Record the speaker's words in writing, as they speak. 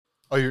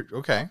Oh, you're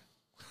okay.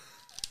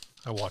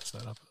 I watched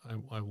that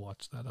I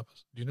watched that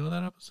episode. Do you know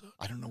that episode?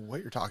 I don't know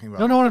what you're talking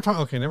about. No, no, what I'm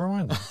talking. Okay, never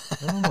mind.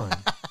 Never mind.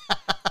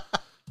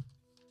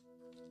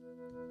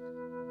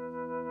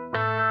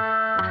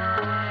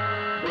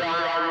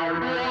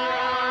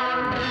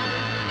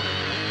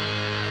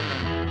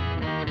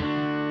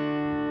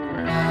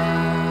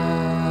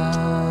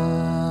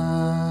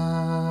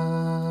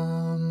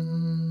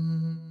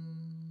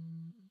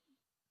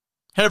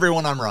 Hey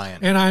everyone, I'm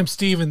Ryan. And I'm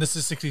Steve, and this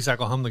is 60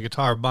 Cycle Hum, the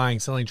guitar buying,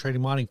 selling,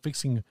 trading, modding,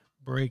 fixing,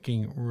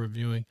 breaking,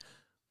 reviewing,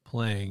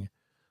 playing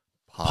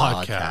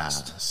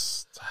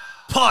podcast.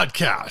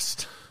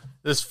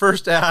 This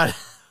first ad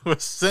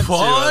was sent to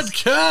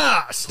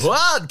us.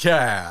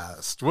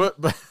 Podcast.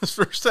 What? This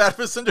first ad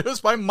was sent to us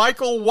by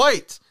Michael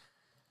White.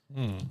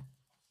 And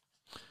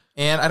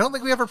I don't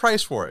think we have a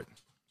price for it.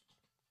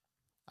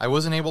 I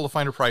wasn't able to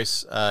find a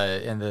price,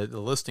 and the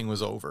listing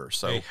was over.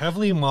 So a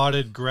heavily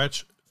modded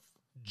Gretsch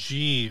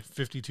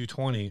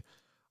G5220.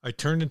 I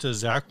turned into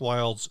Zakk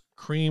Wylde's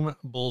cream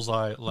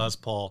bullseye Les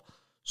Paul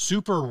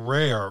super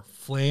rare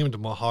flamed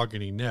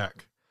mahogany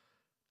neck.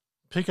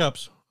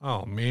 Pickups.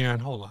 Oh man,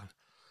 hold on.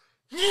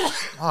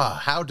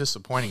 How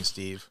disappointing,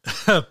 Steve.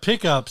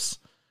 Pickups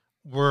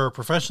were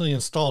professionally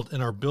installed in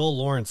our Bill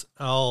Lawrence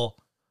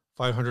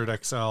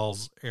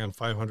L500XLs and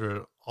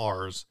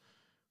 500Rs,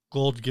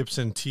 gold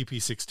Gibson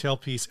TP6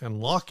 tailpiece, and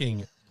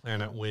locking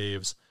Planet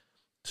Waves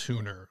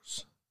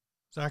tuners.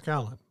 Zach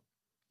Allen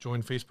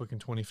joined Facebook in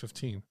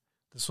 2015.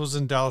 This was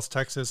in Dallas,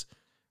 Texas.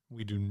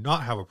 We do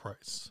not have a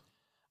price.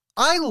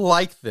 I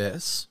like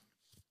this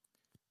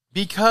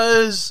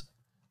because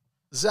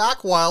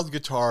Zakk Wylde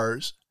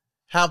guitars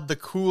have the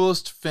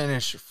coolest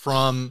finish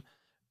from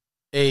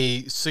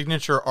a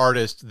signature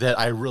artist that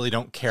I really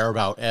don't care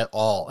about at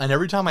all. And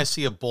every time I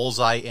see a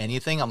Bullseye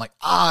anything, I'm like,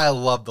 I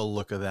love the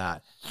look of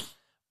that.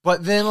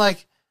 But then,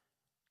 like,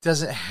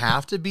 does it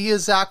have to be a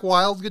Zakk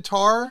Wylde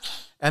guitar?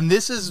 And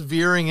this is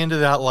veering into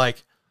that,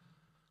 like,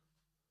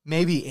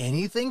 maybe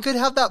anything could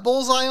have that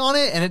bullseye on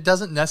it, and it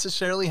doesn't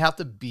necessarily have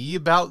to be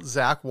about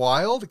Zakk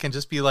Wylde. It can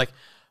just be like,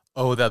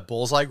 oh, that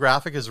bullseye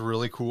graphic is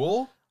really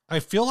cool. I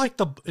feel like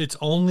it's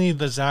only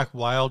the Zakk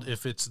Wylde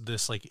if it's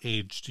this like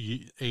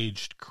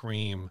aged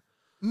cream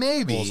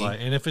maybe bullseye,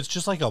 and if it's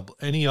just like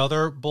any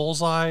other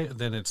bullseye,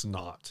 then it's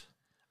not.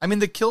 I mean,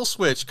 the kill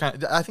switch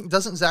kind of, I think,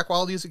 doesn't Zakk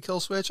Wylde use a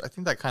kill switch? I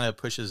think that kind of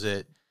pushes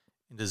it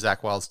into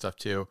Zakk Wylde stuff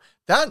too.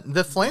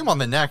 The flame on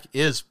the neck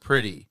is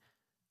pretty.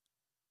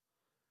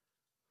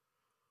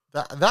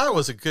 That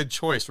was a good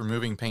choice,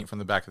 removing paint from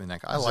the back of the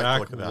neck. I like the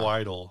look of that. Zakk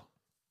Wylde.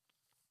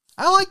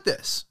 I like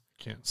this.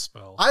 Can't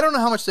spell. I don't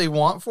know how much they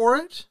want for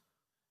it.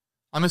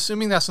 I'm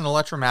assuming that's an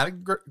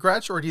electromatic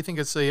Gretsch, or do you think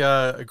it's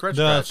a Gretsch?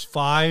 The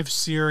 5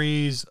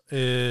 Series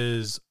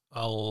is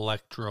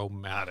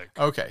electromatic.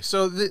 Okay,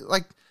 so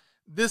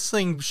this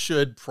thing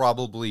should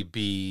probably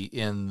be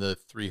in the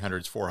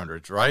 300s,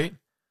 400s, right?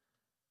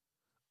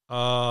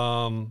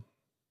 Well,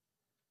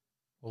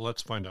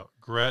 let's find out.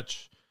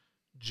 Gretsch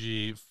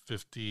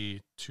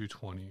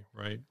G5220,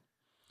 right?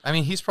 I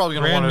mean, he's probably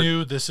going to want brand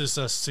new. This is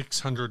a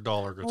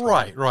 $600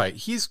 guitar. Right.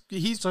 He's so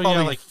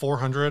probably yeah, like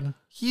 400.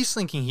 He's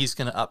thinking he's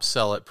going to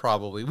upsell it.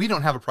 Probably. We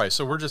don't have a price,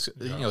 so we're just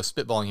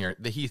spitballing here.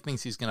 That he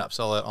thinks he's going to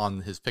upsell it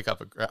on his pickup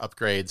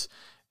upgrades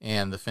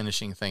and the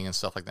finishing thing and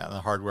stuff like that, and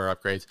the hardware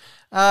upgrades.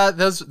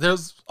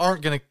 Those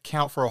aren't going to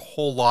count for a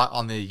whole lot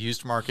on the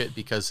used market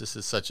because this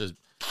is such a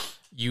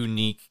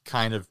unique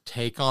kind of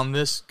take on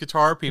this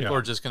guitar. People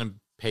are just going to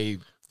pay.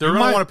 They're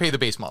going to want to pay the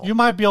base model. You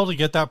might be able to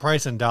get that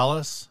price in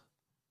Dallas,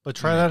 but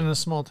try that in a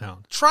small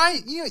town.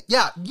 You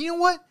know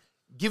what?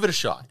 Give it a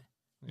shot.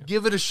 Yeah.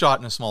 Give it a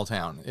shot in a small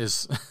town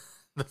is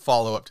the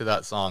follow-up to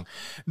that song.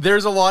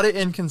 There's a lot of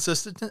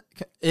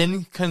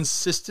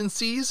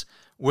inconsistencies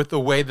with the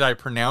way that I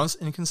pronounce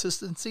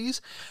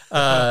inconsistencies.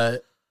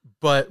 But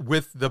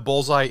with the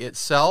bullseye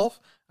itself,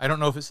 I don't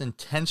know if it's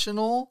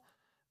intentional,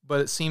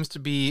 but it seems to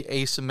be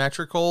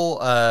asymmetrical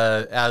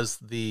as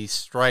the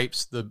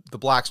stripes, the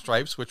black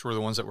stripes, which were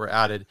the ones that were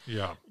added,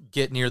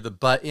 get near the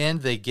butt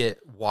end, they get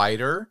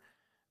wider,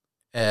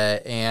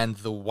 and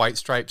the white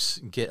stripes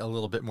get a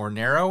little bit more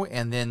narrow,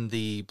 and then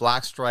the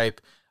black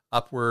stripe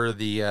up where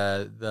the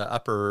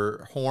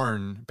upper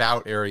horn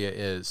bout area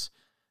is,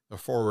 the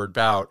forward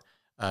bout,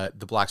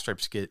 the black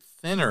stripes get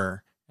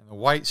thinner, and the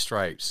white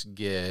stripes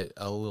get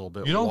a little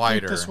bit wider. You don't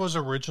think this was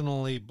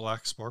originally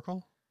black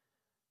sparkle?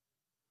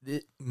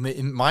 It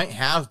might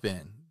have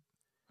been.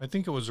 I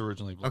think it was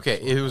originally black. Okay,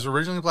 sparkle. It was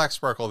originally black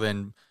sparkle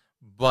then,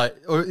 but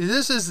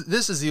this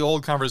is the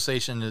old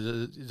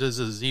conversation. Does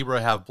a zebra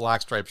have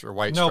black stripes or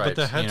white stripes? No, but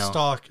the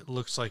headstock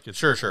looks like it's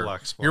sure.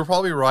 black sparkle. You're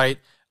probably right.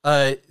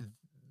 The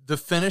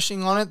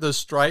finishing on it, those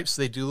stripes,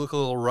 they do look a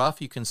little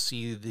rough. You can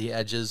see the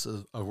edges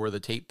of where the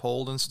tape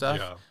pulled and stuff.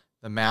 Yeah.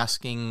 The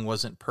masking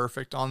wasn't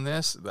perfect on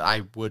this.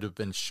 I would have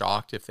been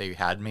shocked if they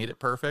had made it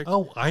perfect.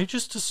 Oh, I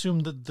just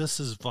assumed that this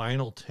is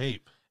vinyl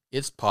tape.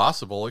 It's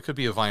possible. It could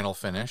be a vinyl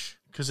finish.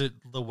 Because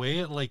the way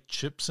it like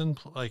chips and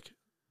like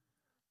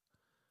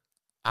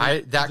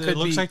It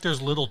looks like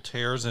there's little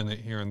tears in it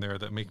here and there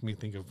that make me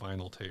think of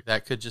vinyl tape.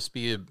 That could just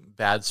be a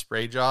bad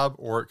spray job,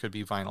 or it could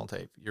be vinyl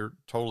tape. You're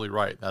totally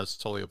right. That's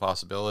totally a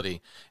possibility.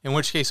 In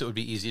which case, it would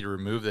be easy to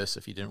remove this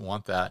if you didn't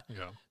want that.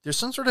 Yeah. There's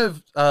some sort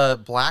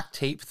of black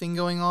tape thing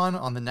going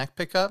on the neck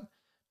pickup.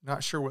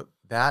 Not sure what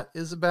that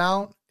is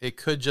about. It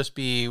could just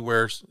be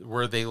where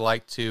they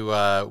like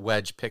to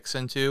wedge picks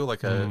into,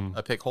 like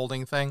a pick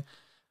holding thing.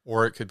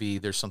 Or it could be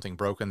there's something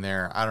broken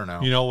there. I don't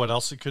know. You know what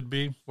else it could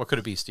be? What could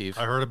it be, Steve?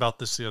 I heard about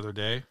this the other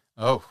day.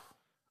 Oh,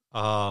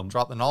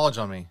 drop the knowledge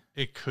on me.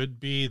 It could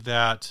be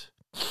that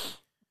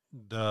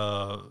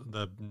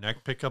the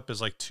neck pickup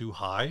is like too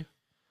high.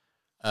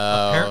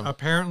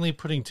 Apparently,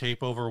 putting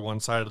tape over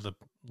one side of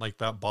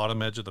that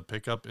bottom edge of the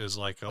pickup is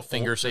like a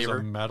finger saver,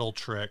 a metal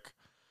trick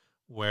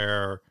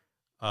where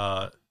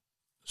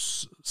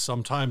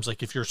sometimes,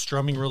 like if you're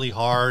strumming really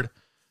hard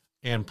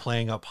and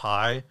playing up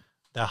high,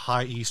 that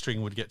high E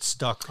string would get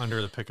stuck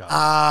under the pickup.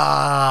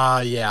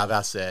 Yeah,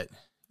 that's it.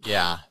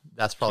 Yeah,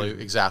 that's probably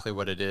exactly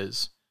what it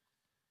is.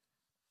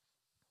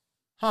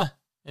 Huh.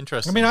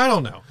 Interesting. I mean, I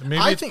don't know.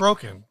 Maybe it's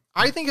broken.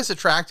 I think it's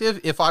attractive.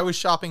 If I was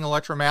shopping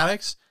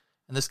electromatics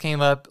and this came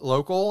up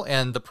local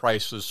and the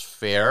price was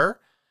fair,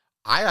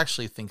 I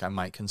actually think I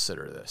might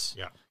consider this.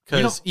 Yeah.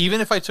 Because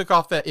even if I took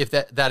off that, if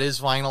that is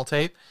vinyl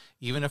tape,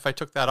 even if I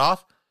took that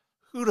off,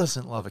 who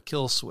doesn't love a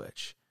kill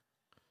switch?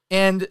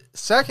 And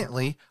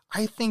secondly,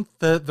 I think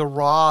the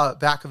raw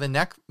back of the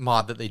neck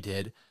mod that they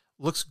did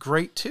looks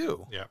great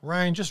too. Yeah,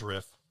 Ryan, just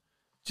riff.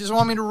 Just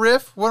want me to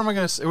riff? What am I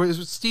going to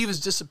say? Steve is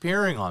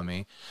disappearing on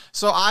me.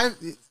 So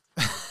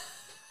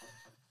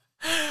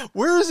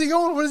where is he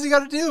going? What does he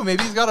got to do?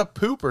 Maybe he's got to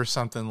poop or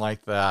something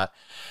like that.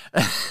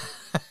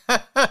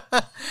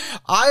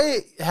 I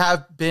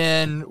have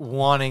been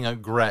wanting a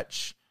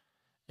Gretsch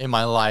in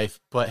my life,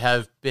 but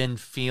I've been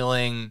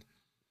feeling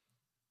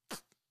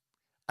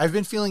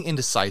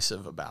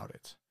indecisive about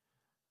it.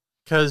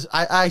 Because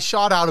I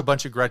shot out a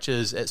bunch of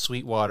Gretsches at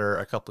Sweetwater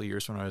a couple of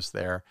years when I was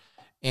there.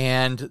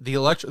 And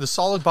the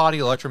solid body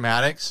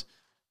electromatics,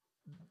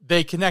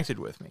 they connected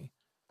with me.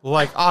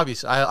 Like,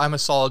 obviously, I'm a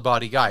solid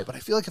body guy. But I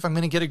feel like if I'm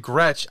going to get a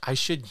Gretsch, I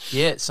should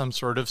get some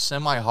sort of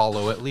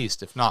semi-hollow at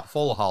least, if not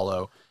full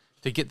hollow,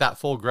 to get that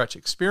full Gretsch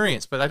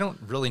experience. But I don't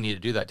really need to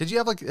do that. Did you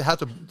have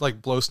to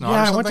blow snot or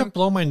something? Yeah, I went to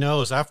blow my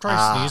nose. After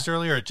I sneezed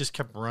earlier, it just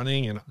kept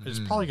running, and it's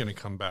probably going to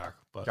come back.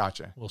 But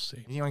gotcha. We'll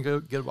see. You want to go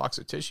get a box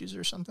of tissues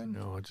or something?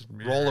 No, just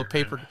roll of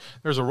paper.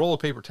 There's a roll of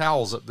paper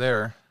towels up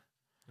there.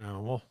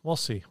 No, we'll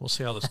see. We'll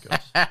see how this goes.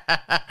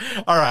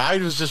 All right, I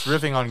was just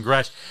riffing on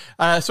Gretsch.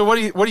 So what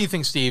do you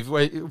think, Steve?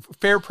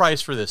 Fair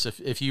price for this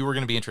if you were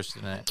going to be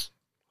interested in it?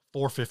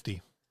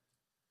 $450.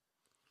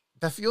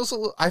 That feels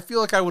I feel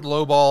like I would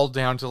lowball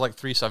down to like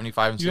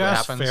 $375 and see what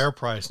happens. Fair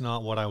price,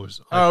 not what I was.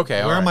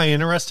 Okay. Where am I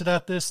interested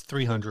at this?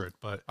 $300,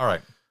 but all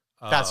right.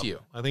 That's you.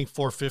 I think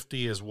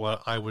 $450 is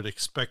what I would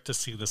expect to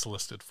see this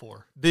listed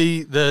for.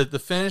 The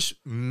finish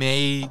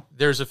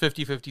there's a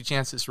 50-50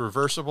 chance it's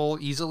reversible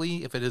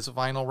easily if it is a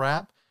vinyl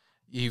wrap.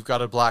 You've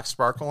got a black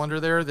sparkle under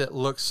there that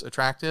looks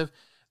attractive.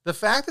 The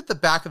fact that the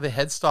back of the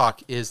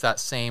headstock is that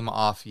same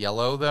off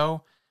yellow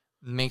though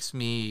makes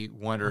me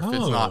wonder if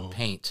it's not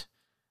paint.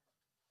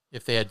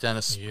 If they had done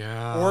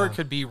or it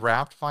could be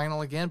wrapped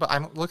vinyl again, but I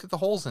don't look at the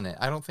holes in it.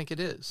 I don't think it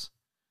is.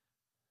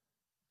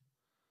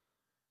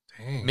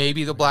 Dang,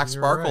 maybe the black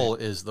sparkle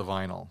is the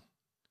vinyl.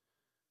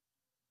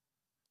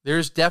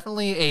 There's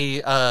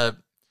definitely a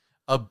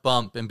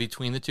bump in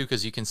between the two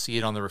because you can see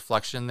it on the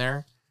reflection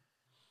there.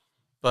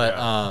 But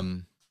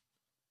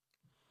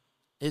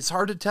it's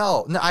hard to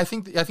tell. No, I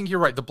think you're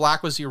right. The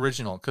black was the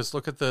original because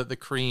look at the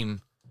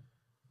cream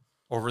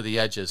over the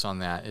edges on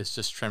that. It's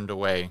just trimmed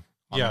away.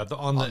 Where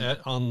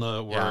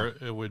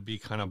it would be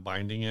kind of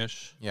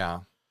binding-ish.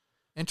 Yeah.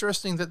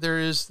 Interesting that there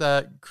is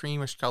that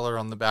creamish color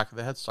on the back of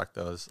the headstock,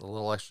 though. It's a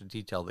little extra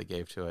detail they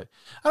gave to it.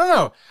 I don't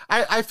know.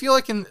 I feel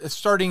like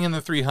starting in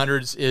the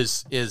 300s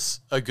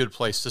is a good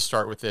place to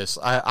start with this.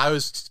 I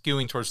was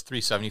skewing towards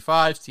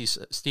 375.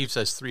 Steve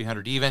says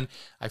 300 even.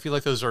 I feel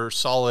like those are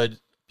solid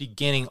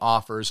beginning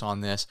offers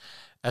on this.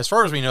 As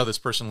far as we know, this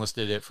person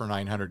listed it for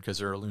 900 because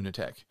they're a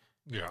lunatic.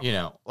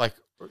 Yeah.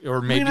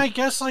 Or maybe I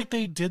guess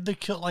they did the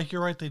kill. Like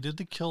you're right, they did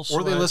the kill switch.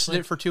 Or they listed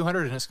it for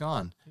 200 and it's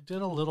gone. They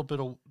did a little bit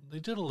of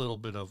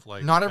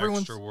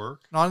extra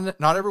work.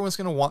 Not everyone's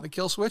going to want the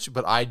kill switch,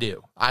 but I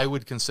do. I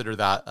would consider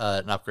that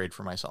an upgrade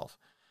for myself.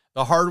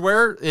 The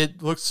hardware,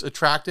 it looks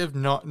attractive.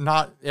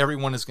 Not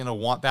everyone is going to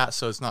want that,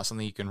 so it's not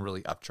something you can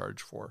really upcharge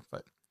for.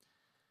 But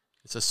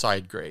it's a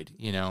side grade,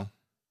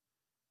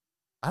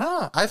 I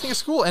don't know. I think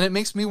it's cool, and it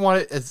makes me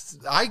want it.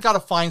 I got to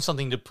find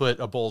something to put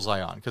a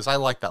bullseye on because I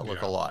like that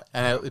look a lot.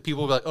 And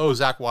people will be like, "Oh,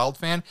 Zach Wylde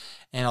fan,"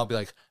 and I'll be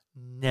like,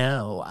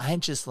 "No, I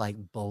just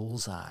like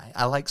bullseye.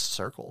 I like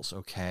circles."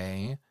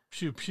 Okay.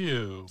 Pew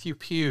pew. Pew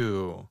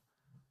pew.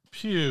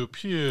 Pew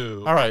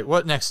pew. All right,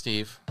 what next,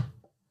 Steve?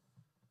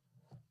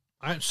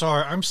 I'm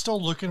sorry. I'm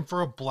still looking for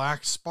a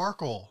black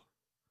sparkle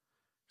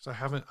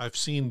because I've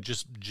seen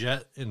just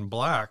jet in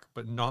black,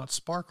 but not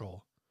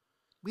sparkle.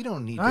 We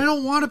don't need. I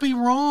don't want to be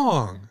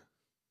wrong.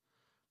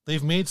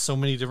 They've made so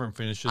many different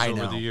finishes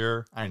over the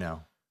year. I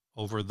know.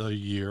 Over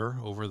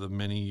the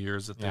many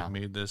years that they've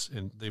made this,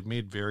 and they've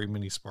made very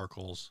many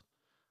sparkles: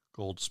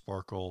 gold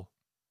sparkle,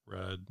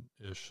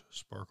 red-ish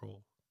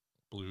sparkle,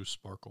 blue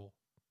sparkle,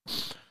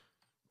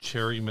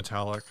 cherry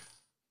metallic.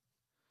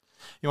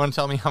 You want to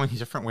tell me how many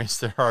different ways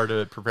there are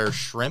to prepare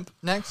shrimp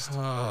next?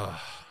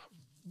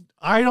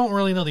 I don't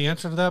really know the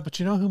answer to that, but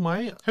you know who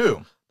might?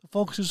 Who? The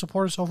folks who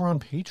support us over on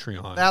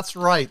Patreon. That's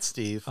right,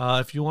 Steve.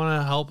 If you want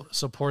to help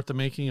support the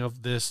making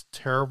of this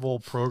terrible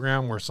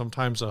program where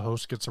sometimes a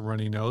host gets a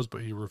runny nose,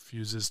 but he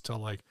refuses to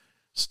like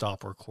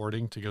stop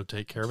recording to go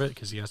take care of it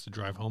because he has to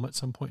drive home at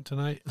some point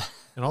tonight.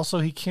 And also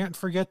he can't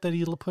forget that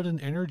he'll put an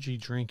energy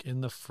drink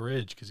in the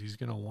fridge because he's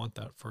going to want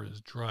that for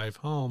his drive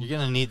home. You're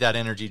going to need that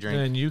energy drink.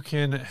 And you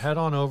can head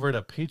on over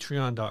to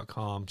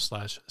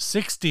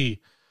patreon.com/60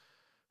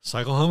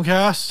 Cycle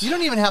Homecast. You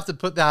don't even have to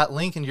put that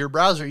link into your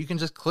browser. You can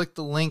just click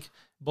the link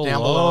below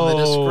down below in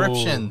the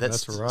description.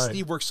 That's right.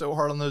 Steve works so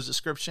hard on those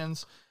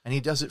descriptions, and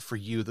he does it for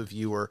you, the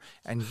viewer,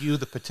 and you,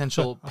 the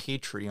potential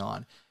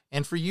Patreon.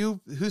 And for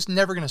you, who's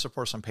never going to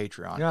support us on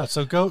Patreon. Yeah,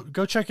 so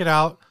go check it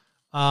out.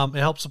 It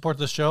helps support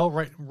the show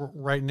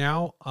right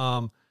now.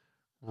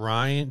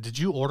 Ryan, did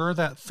you order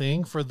that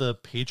thing for the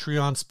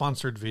Patreon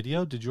sponsored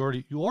video?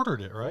 You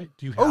ordered it, right?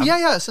 Do you have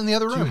yeah, it's in the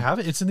other room. Do you have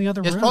it? It's in the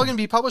other room. It's probably going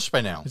to be published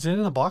by now. Is it in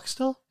a box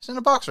still? It's in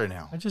a box right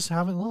now. I just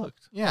haven't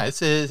looked. Yeah,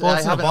 it's in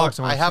a box.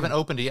 I haven't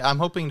opened it. I'm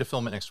hoping to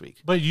film it next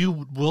week. But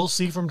you will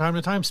see from time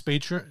to time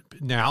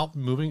now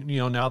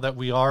that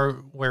we are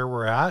where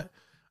we're at.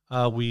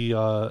 We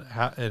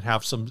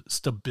have some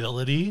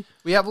stability.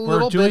 We have a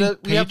little bit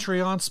of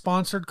Patreon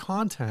sponsored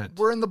content.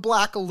 We're in the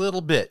black a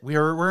little bit.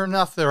 We're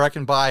enough there. I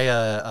can buy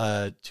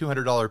a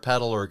 $200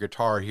 pedal or a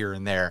guitar here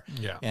and there,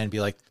 and be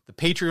like, the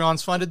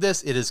Patreons funded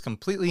this. It is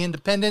completely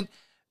independent.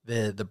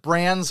 The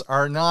brands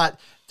are not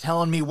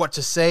telling me what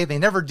to say. They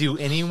never do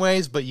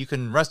anyways. But you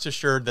can rest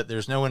assured that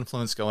there's no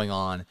influence going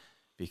on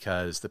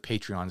because the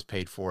Patreons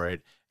paid for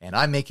it, and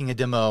I'm making a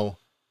demo.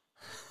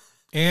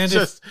 And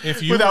just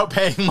if you, without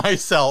paying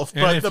myself,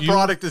 but the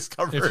product is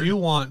covered. If you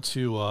want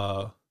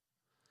to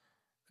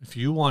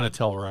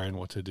tell Ryan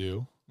what to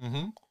do,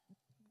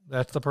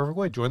 that's the perfect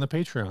way. Join the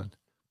Patreon.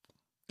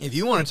 If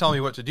you want to tell me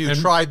what to do,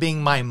 try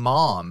being my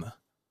mom,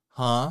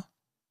 huh?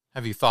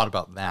 Have you thought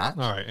about that?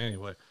 All right.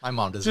 Anyway, my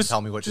mom doesn't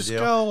tell me what to do.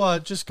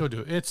 Just go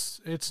do it.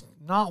 It's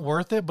not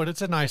worth it, but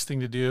it's a nice thing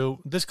to do.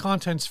 This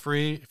content's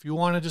free. If you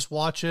want to just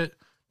watch it,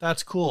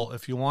 that's cool.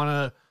 If you want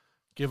to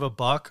give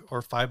 $1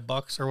 or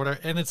 $5 or whatever,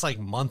 and it's like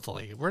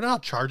monthly. We're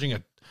not charging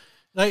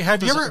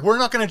we're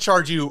not going to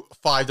charge you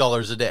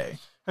 $5 a day.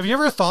 Have you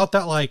ever thought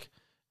that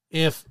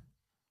if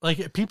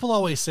people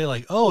always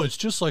say oh, it's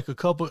just like a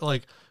cup of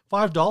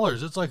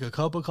 $5, it's like a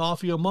cup of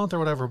coffee a month or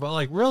whatever,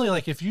 but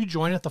really if you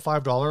join at the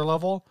 $5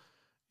 level,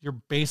 you're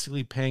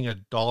basically paying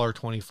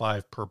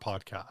 $1.25 per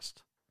podcast.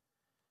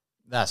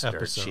 That's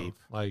very cheap.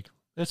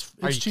 It's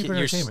cheap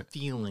entertainment.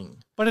 You're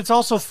stealing. But it's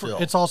also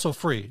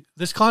free.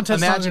 This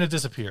content's not going to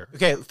disappear.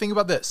 Okay, think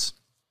about this.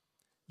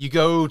 You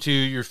go to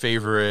your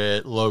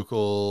favorite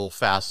local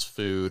fast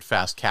food,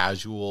 fast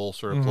casual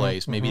sort of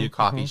place, maybe a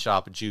coffee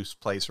shop, a juice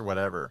place or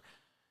whatever.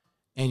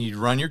 And you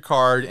run your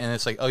card and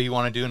it's like, oh, you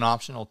want to do an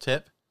optional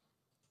tip?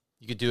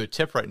 You could do a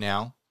tip right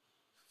now,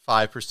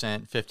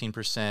 5%,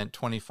 15%,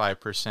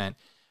 25%.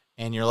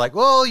 And you're like,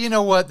 well, you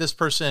know what? This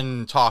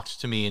person talked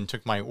to me and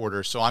took my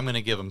order, so I'm going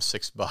to give them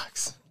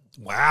 $6.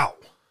 Wow.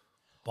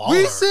 Baller.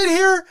 We sit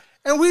here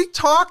and we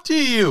talk to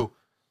you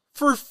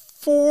for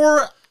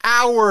 4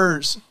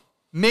 hours,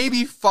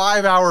 maybe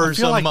 5 hours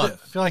a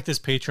month. I feel like this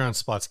Patreon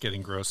spot's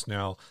getting gross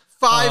now.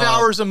 5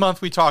 hours a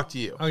month we talk to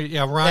you. Oh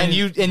yeah, Ryan.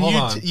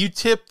 You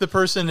tip the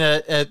person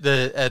at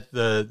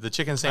the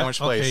chicken sandwich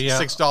place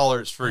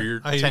 $6 for your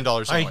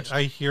 $10 sandwich.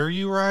 I hear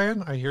you,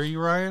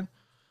 Ryan.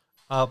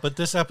 But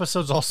this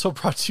episode's also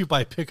brought to you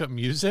by Pickup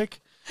Music.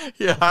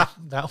 Yeah,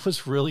 that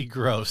was really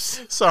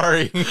gross.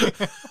 Sorry.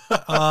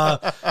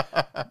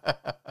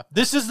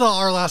 This is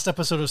our last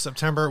episode of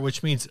September,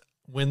 which means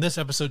when this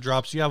episode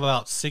drops, you have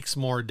about 6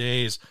 more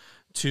days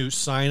to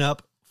sign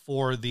up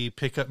for the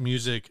Pickup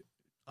Music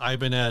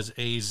Ibanez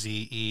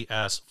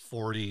AZES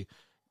 40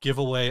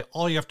 giveaway.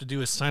 All you have to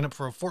do is sign up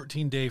for a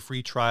 14-day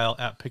free trial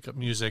at Pickup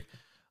Music.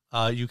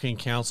 You can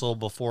cancel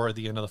before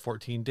the end of the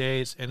 14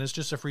 days, and it's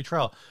just a free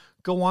trial.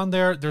 Go on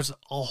there. There's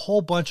a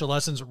whole bunch of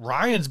lessons.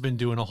 Ryan's been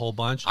doing a whole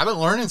bunch. I've been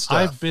learning stuff.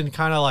 I've been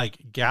kind of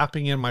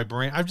gapping in my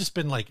brain. I've just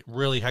been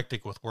really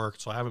hectic with work,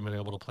 so I haven't been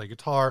able to play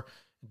guitar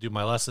and do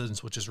my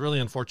lessons, which is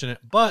really unfortunate.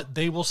 But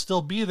they will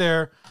still be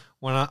there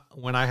when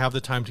I have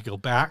the time to go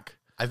back.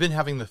 I've been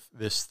having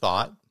this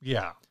thought.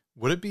 Yeah.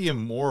 Would it be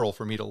immoral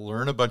for me to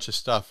learn a bunch of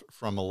stuff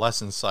from a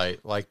lesson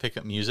site like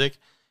Pickup Music,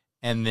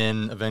 and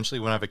then eventually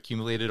when I've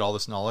accumulated all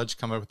this knowledge,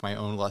 come up with my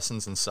own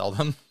lessons and sell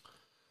them?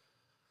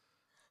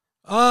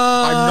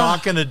 I'm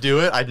not going to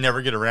do it. I'd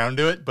never get around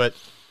to it, but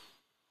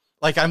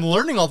I'm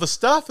learning all the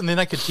stuff and then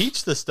I could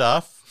teach the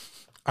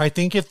stuff. I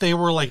think if they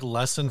were like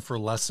lesson for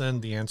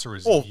lesson, the answer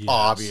is Oh, yes.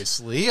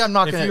 obviously. I'm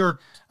not going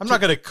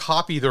to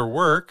copy their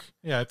work.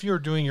 Yeah, if you're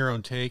doing your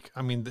own take,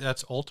 I mean,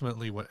 that's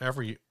ultimately what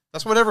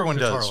that's what everyone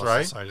guitar does, lesson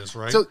right? site is,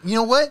 right? So, you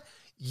know what?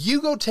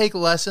 You go take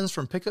lessons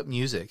from Pickup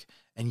Music,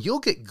 and you'll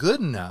get good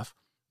enough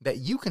that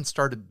you can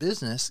start a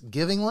business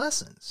giving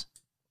lessons.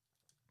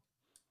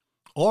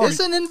 Or it's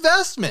an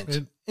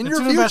investment in your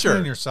future. Investment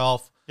in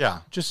yourself.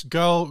 Yeah. Just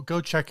go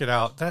check it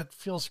out. That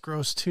feels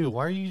gross too.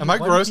 Why are you? Am I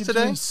gross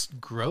today? Doing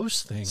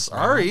gross things.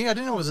 Sorry, man? I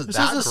didn't know it was This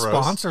that is a gross.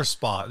 sponsor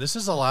spot. This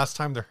is the last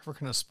time they're ever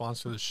going to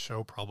sponsor this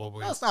show,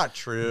 probably. That's not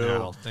true.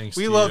 No, thanks.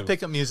 We love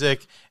Pickup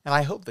Music, and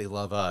I hope they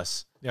love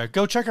us. Yeah,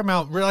 go check them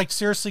out. Like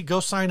seriously,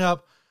 go sign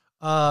up.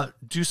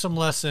 Do some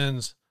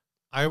lessons.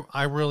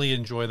 I really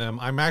enjoy them.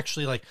 I'm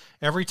actually like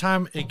every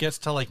time it gets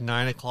to like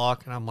 9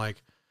 o'clock, and I'm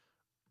like,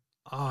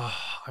 I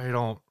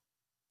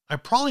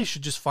probably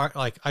should just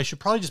I should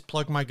probably just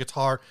plug my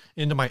guitar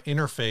into my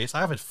interface. I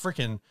have a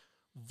freaking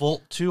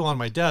Volt 2 on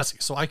my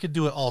desk, so I could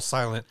do it all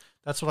silent.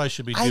 That's what I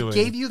should be doing. I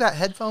gave you that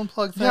headphone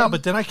plug thing. Yeah,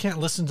 but then I can't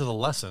listen to the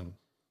lesson.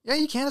 Yeah,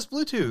 you can. It's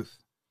Bluetooth.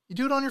 You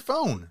do it on your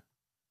phone.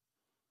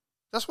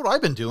 That's what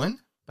I've been doing.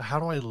 But how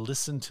do I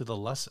listen to the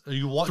lesson?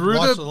 You watch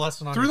the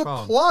lesson on your phone. Through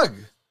the plug.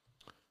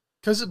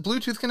 Because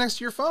Bluetooth connects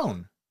to your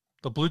phone.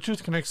 The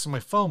Bluetooth connects to my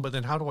phone, but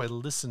then how do I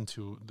listen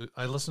to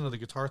I listen to the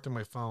guitar through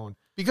my phone?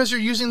 Because you're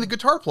using the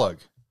guitar plug.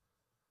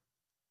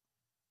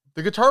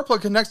 The guitar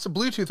plug connects to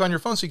Bluetooth on your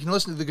phone, so you can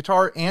listen to the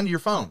guitar and your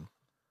phone.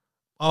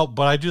 Oh,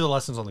 but I do the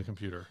lessons on the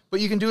computer. But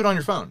you can do it on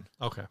your phone.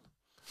 Okay.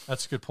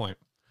 That's a good point.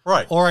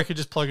 Right. Or I could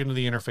just plug into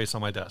the interface on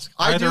my desk.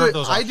 I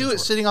do it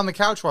sitting on the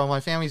couch while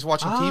my family's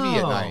watching TV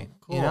at night.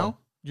 Cool. You know?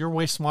 You're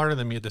way smarter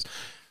than me at this.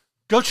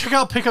 Go check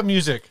out Pickup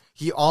Music.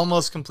 He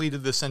almost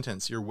completed the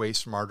sentence. You're way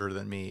smarter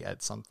than me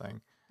at something.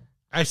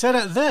 I said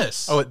at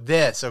this. Oh, at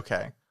this.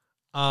 Okay.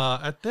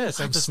 At this.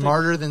 I'm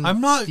smarter than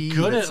I'm not Steve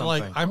good at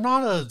something. I'm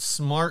not a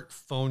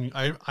smartphone.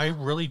 I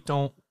really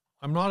don't.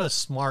 I'm not a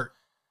smart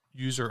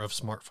user of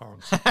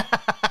smartphones.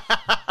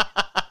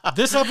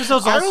 This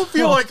episode's also, I don't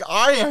feel like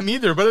I am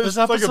either, but it's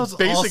like a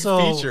basic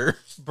feature.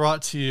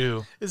 Brought to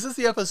you. Is this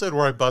the episode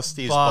where I bust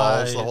Steve's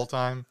balls the whole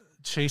time?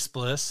 Chase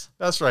Bliss.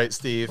 That's right,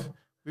 Steve.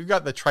 We've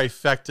got the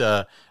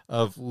trifecta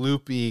of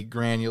loopy,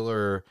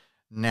 granular,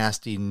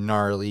 nasty,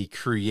 gnarly,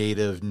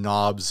 creative,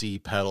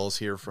 knobsy pedals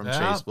here from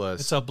Chase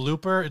Bliss. It's a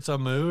blooper, it's a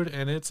mood,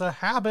 and it's a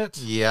habit.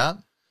 Yeah.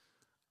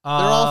 They're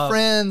all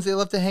friends. They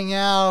love to hang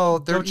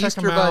out. They're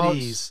Easter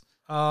buddies.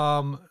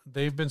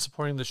 They've been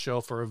supporting the show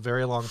for a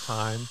very long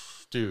time.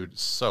 Dude,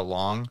 so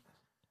long.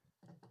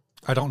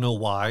 I don't know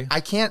why. I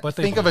can't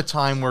think of a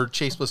time where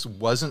Chase Bliss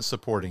wasn't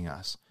supporting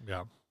us.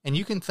 Yeah. And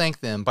you can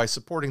thank them by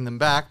supporting them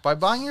back by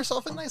buying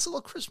yourself a nice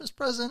little Christmas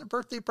present,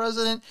 birthday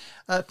present.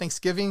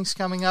 Thanksgiving's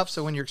coming up,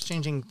 so when you're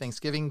exchanging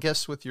Thanksgiving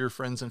gifts with your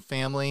friends and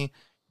family,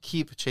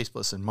 keep Chase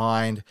Bliss in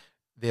mind.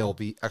 They'll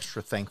be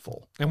extra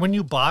thankful. And when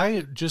you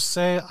buy, just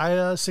say,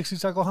 60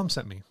 Cycle Hum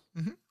sent me.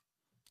 Mm-hmm.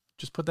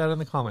 Just put that in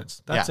the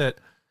comments. That's it.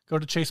 Go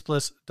to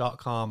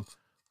chasebliss.com.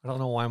 I don't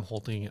know why I'm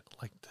holding it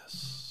like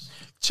this.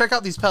 Check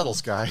out these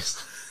pedals,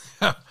 guys.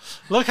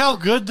 Look how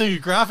good the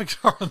graphics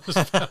are on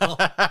this pedal.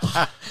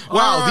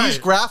 Wow, these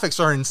graphics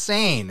are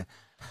insane.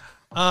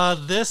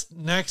 This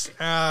next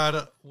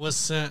ad was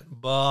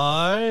sent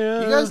by...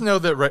 You guys know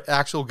that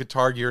actual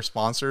Guitar Gear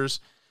sponsors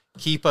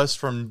keep us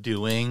from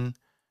doing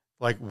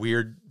like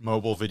weird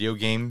mobile video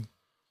game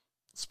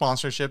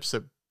sponsorships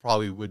that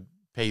probably would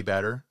pay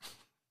better?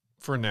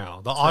 For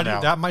now. The audio,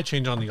 that might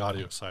change on the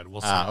audio side.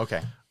 We'll see.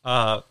 Okay.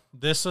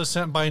 This was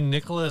sent by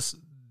Nicholas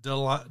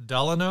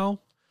Delano.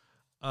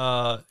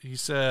 He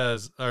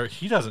says, or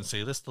he doesn't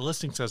say this, the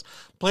listing says,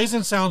 plays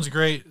and sounds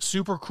great,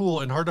 super cool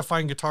and hard to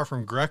find guitar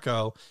from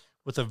Greco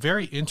with a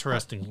very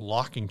interesting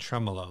locking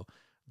tremolo.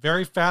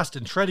 Very fast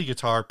and tready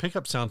guitar,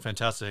 pickup sound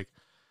fantastic.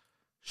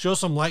 Show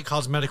some light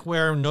cosmetic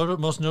wear,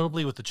 most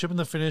notably with the chip in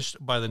the finish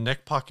by the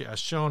neck pocket as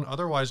shown,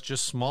 otherwise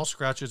just small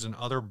scratches and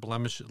other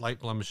light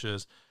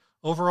blemishes.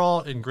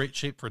 Overall, in great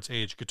shape for its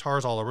age. Guitar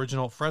is all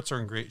original, frets are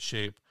in great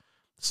shape.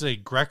 This is a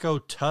Greco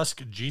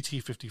Tusk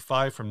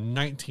GT55 from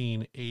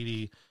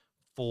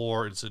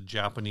 1984. It's a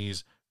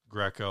Japanese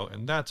Greco,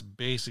 and that's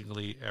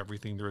basically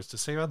everything there is to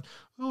say about.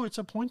 Oh, it's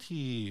a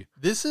pointy.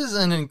 This is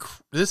an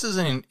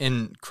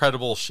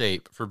incredible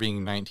shape for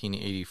being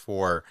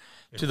 1984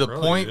 to the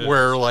really point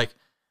where, like,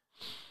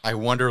 I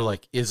wonder,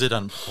 like, is it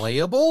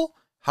unplayable?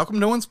 How come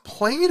no one's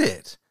played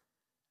it?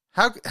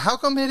 How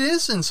come it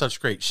is in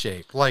such great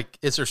shape? Like,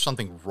 is there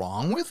something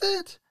wrong with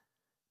it?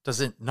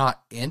 Does it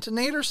not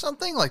intonate or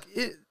something? Like,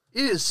 it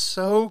is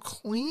so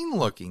clean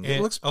looking.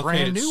 It looks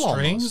brand new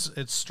almost.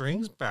 It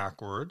strings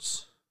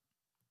backwards.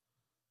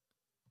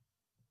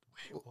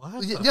 Wait,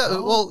 what? Yeah,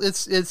 well,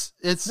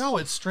 it's no,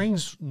 it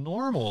strings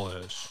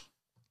normal-ish.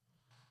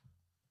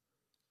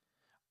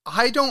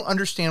 I don't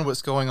understand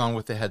what's going on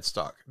with the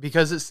headstock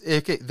because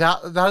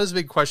that is a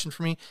big question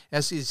for me. It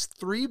has these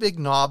three big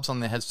knobs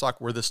on the headstock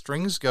where the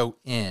strings go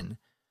in,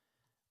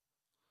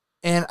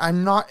 and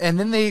I'm not. And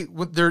then they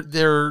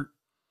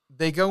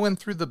go in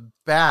through the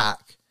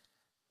back,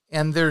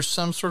 and there's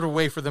some sort of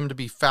way for them to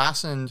be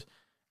fastened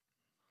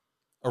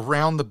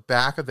around the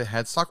back of the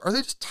headstock. Are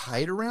they just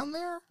tied around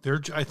there?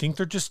 I think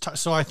they're just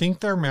so I think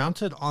they're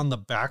mounted on the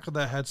back of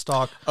the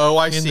headstock. Oh,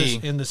 I see.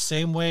 In the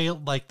same way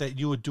like that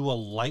you would do a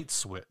light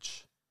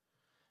switch.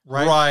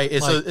 Right? Right.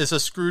 It's a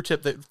screw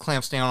tip that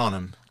clamps down on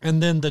them.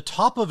 And then the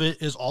top of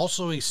it is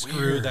also a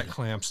screw Weird. that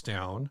clamps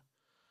down.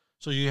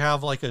 So you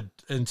have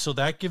and so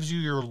that gives you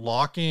your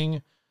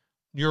locking,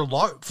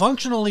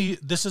 functionally,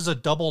 this is a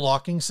double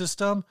locking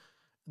system.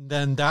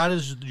 Then that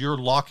is your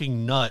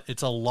locking nut.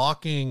 It's a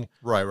locking.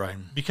 Right.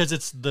 Because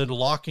it's the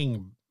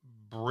locking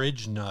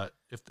bridge nut.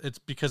 If it's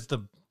because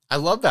I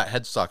love that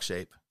headstock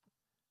shape.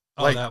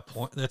 Oh, that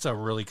point. That's a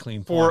really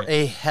clean For point.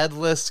 a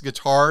headless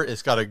guitar,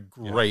 it's got a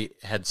great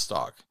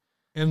headstock.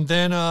 And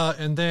then at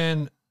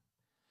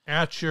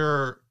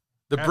the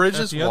bridge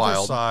is the wild.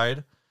 Other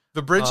side,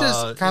 the bridge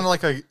is kind of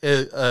like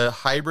a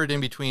hybrid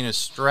in between a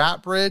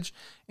Strat bridge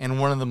and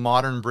one of the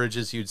modern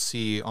bridges you'd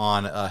see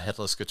on a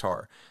headless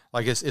guitar.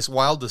 Like it's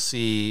wild to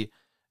see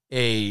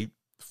a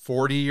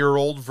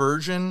 40-year-old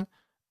version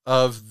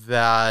of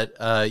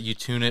that. You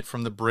tune it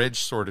from the bridge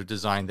sort of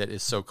design that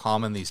is so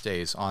common these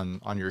days on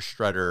your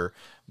shredder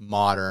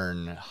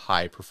modern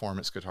high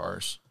performance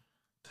guitars.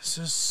 This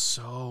is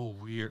so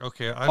weird.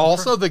 Okay.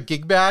 Also, the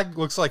gig bag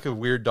looks like a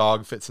weird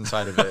dog fits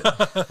inside of it.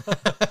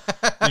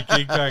 The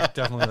gig bag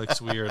definitely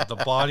looks weird. The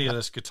body of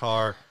this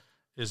guitar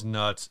is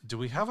nuts. Do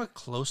we have a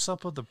close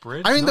up of the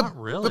bridge? I mean, Not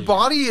really. The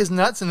body is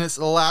nuts, and it's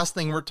the last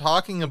thing we're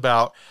talking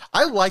about.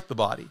 I like the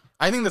body.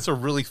 I think that's a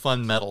really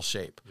fun metal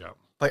shape. Yeah.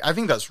 Like, I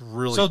think that's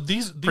really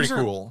pretty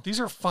cool. These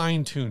are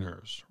fine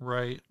tuners,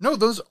 right? No,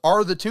 those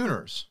are the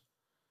tuners.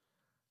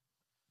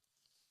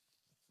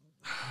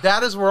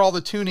 That is where all the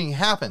tuning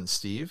happens,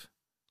 Steve.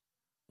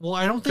 Well,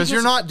 I don't think because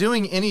you're not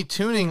doing any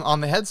tuning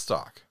on the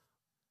headstock.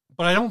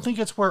 But I don't think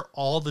it's where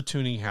all the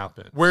tuning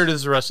happens. Where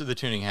does the rest of the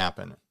tuning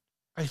happen?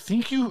 I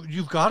think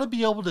you've got to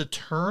be able to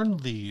turn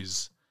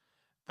these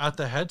at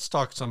the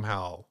headstock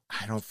somehow.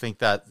 I don't think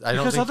that.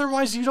 Because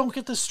otherwise you don't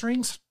get the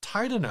strings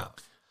tight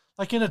enough.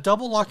 Like in a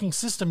double locking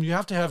system, you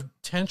have to have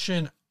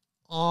tension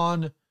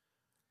on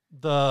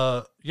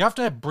you have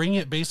to bring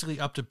it basically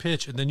up to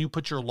pitch, and then you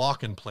put your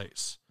lock in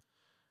place.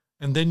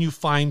 And then you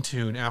fine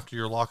tune after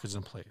your lock is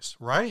in place,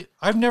 right?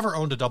 I've never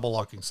owned a double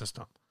locking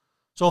system.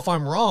 So if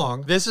I'm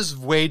wrong... This is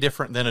way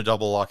different than a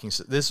double locking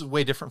system. This is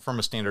way different from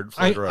a standard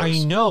flat rose.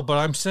 I know, but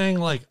I'm saying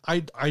like,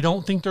 I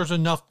don't think there's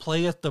enough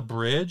play at the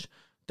bridge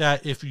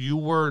that if you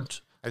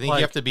weren't... I think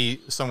you have to be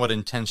somewhat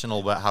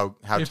intentional about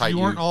how tight you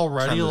weren't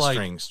already turn the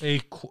like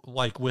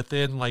strings.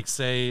 Within like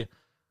say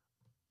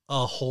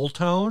a whole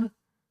tone,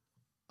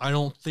 I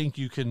don't think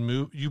you can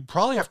move. You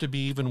probably have to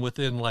be even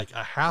within like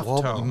a half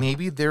tone.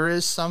 Maybe there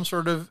is some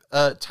sort of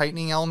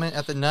tightening element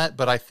at the nut,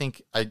 but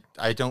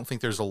I don't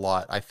think there's a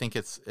lot. I think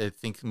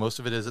most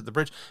of it is at the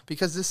bridge,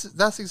 because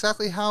that's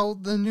exactly how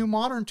the new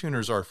modern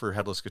tuners are for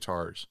headless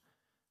guitars,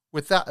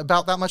 with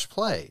about that much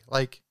play.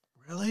 Like,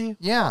 really?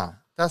 Yeah,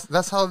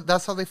 that's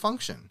how they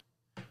function.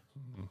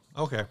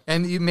 Okay.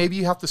 And maybe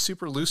you have to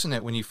super loosen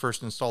it when you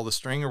first install the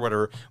string or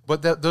whatever,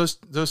 but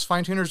those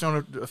fine tuners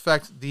don't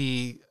affect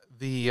the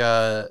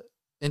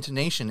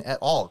intonation at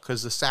all,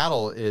 because the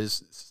saddle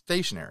is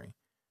stationary.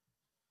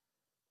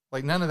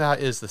 Like, none of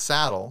that is the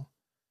saddle.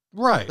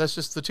 Right. That's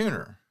just the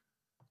tuner.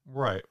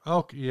 Right.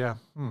 Okay. Yeah.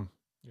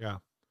 Yeah.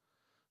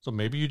 So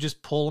maybe you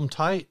just pull them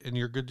tight and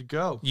you're good to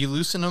go. You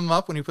loosen them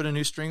up when you put a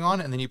new string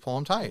on, and then you pull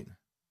them tight.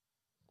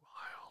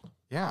 Wild.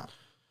 Yeah.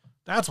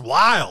 That's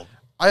wild.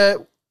 I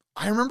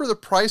remember the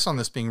price on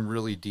this being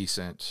really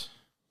decent.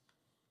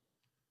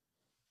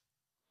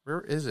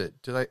 Where is it?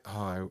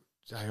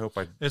 I hope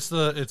it's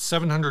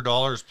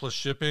 $700 plus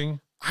shipping.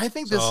 I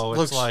think this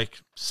looks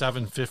like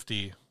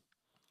 $750.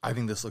 I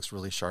think this looks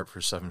really sharp for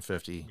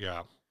 $750.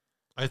 Yeah.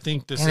 I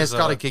think this it's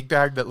got a gig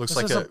bag that looks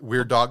like a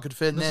weird dog could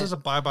fit in it. This is a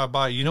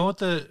buy. You know what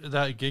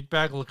that gig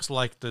bag looks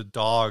like? The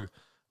dog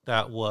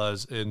that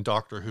was in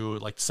Doctor Who,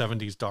 like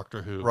 70s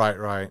Doctor Who.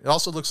 Right. It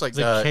also looks like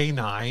the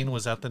K9.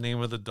 Was that the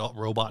name of the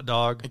robot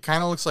dog? It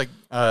kind of looks like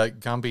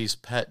Gumby's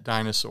pet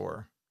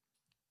dinosaur.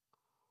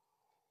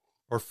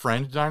 Or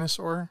friend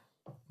dinosaur?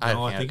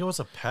 No, I think it was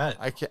a pet.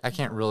 I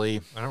can't really.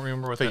 I don't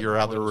remember figure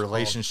out the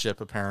relationship.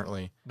 Called.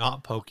 Apparently,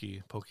 not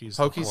Pokey. Pokey's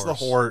the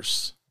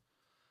horse.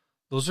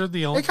 Those are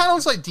the only. It kind of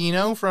looks like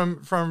Dino from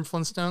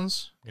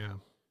Flintstones. Yeah,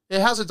 it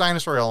has a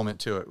dinosaur element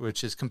to it,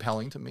 which is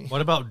compelling to me.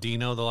 What about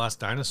Dino the Last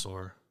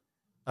Dinosaur?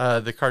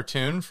 The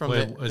cartoon from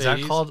the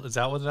 80s? Is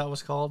that what that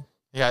was called?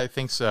 Yeah, I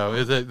think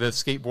so. The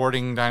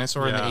skateboarding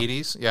dinosaur in the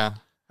 80s. Yeah.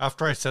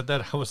 After I said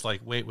that, I was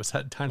like, wait, was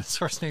that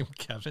dinosaur's name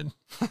Kevin?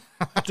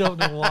 I don't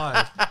know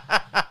why.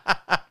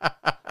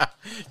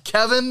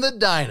 Kevin the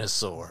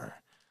dinosaur.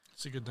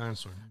 It's a good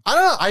dinosaur. I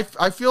don't know.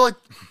 I feel like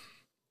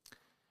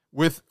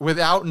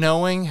without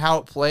knowing how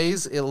it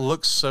plays, it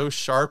looks so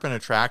sharp and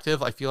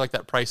attractive. I feel like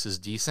that price is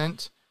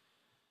decent.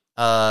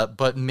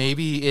 But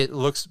maybe it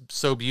looks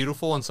so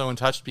beautiful and so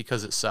untouched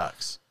because it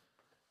sucks.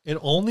 It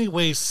only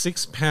weighs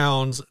 6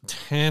 pounds,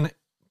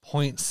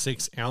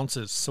 10.6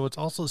 ounces. So it's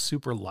also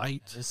super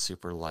light. It is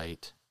super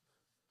light.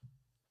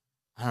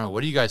 I don't know.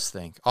 What do you guys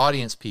think?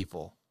 Audience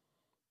people,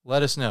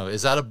 let us know.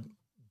 Is that a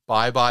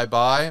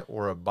buy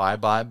or a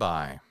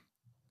buy?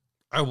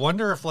 I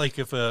wonder if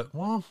if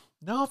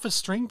a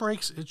string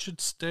breaks, it should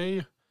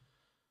stay.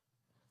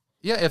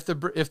 Yeah, if the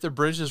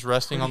bridge is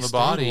resting Pretty on the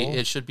body, stable.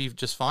 it should be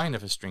just fine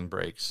if a string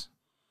breaks.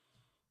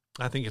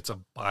 I think it's a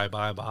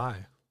buy.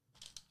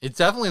 It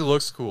definitely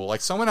looks cool.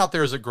 Like someone out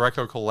there is a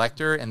Greco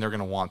collector and they're going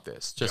to want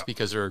this just Yeah.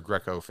 because they're a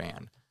Greco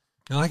fan.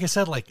 And like I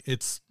said,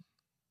 it's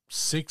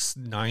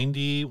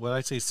 $690. What did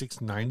I say?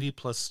 $690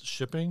 plus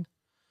shipping.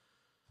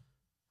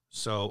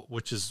 So,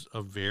 which is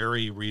a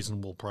very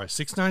reasonable price.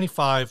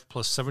 $695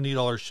 plus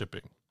 $70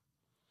 shipping.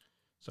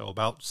 So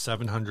about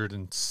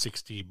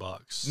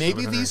 $760.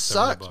 Maybe these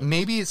suck. $770.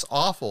 Maybe it's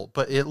awful,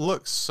 but it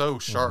looks so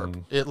sharp.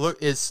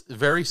 It's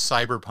very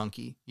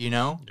cyberpunky, you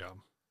know? Yeah.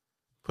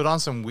 Put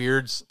on some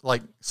weird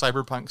like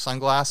cyberpunk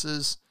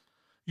sunglasses.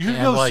 You could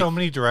And, go like, so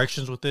many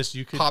directions with this.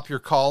 You could Pop your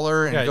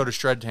collar and Yeah, go to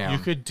Shred Town. You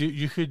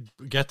could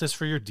get this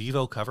for your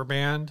Devo cover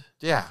band.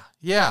 Yeah.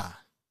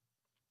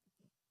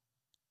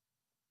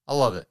 I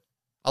love it.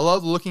 I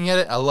love looking at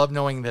it. I love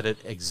knowing that it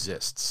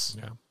exists.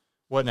 Yeah.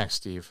 What next,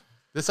 Steve?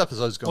 This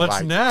episode's going What's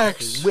by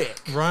next?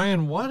 quick.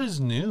 Ryan, what is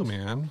new,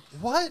 man?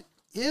 What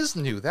is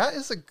new? That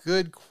is a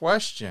good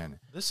question.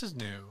 This is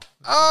new.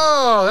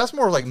 Oh, that's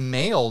more like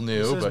mail new.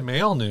 This is but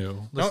mail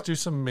new. Let's Don't- do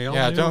some mail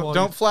yeah, new.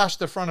 don't flash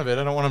the front of it.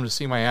 I don't want them to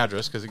see my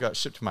address because it got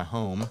shipped to my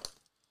home.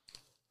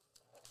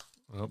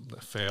 Oh,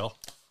 fail.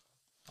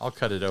 I'll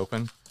cut it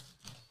open.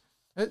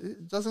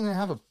 Doesn't it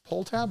have a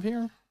pull tab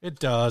here? It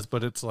does,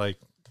 but it's like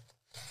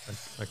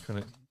I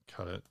couldn't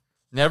cut it.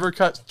 Never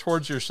cut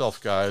towards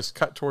yourself, guys.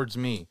 Cut towards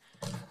me.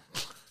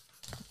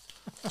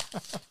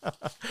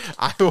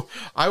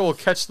 I will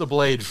catch the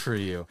blade for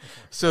you.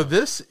 So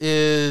this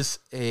is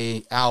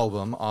a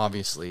album,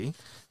 obviously,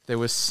 that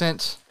was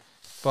sent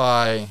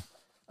by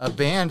a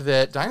band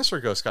that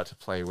Dinosaur Ghost got to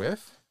play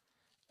with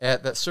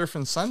at that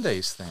Surfin'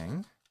 Sundays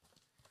thing.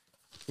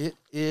 It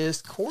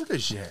is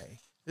Cortege.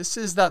 This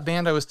is that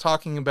band I was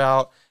talking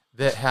about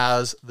that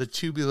has the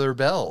tubular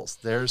bells.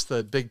 There's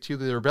the big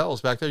tubular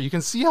bells back there. You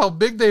can see how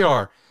big they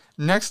are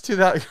next to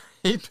that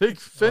great big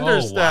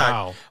Fender stack.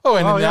 Wow. Oh,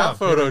 and in yeah, that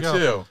photo here we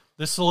go. too.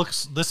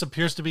 This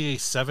appears to be a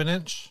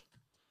 7-inch.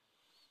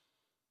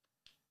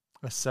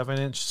 A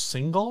 7-inch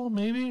single,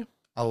 maybe?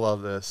 I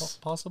love this.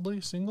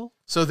 Possibly single?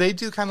 So they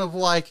do kind of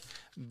like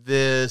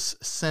this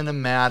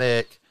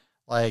cinematic,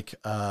 like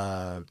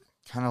kind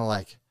of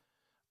like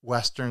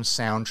Western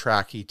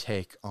soundtracky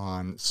take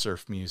on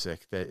surf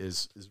music that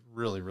is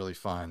really, really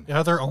fun.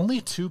 Are there only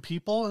 2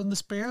 people in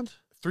this band?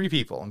 3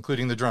 people,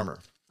 including the drummer.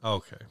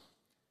 Okay.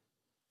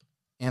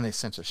 And they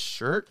sent a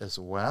shirt as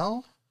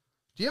well.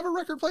 Do you have a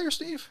record player,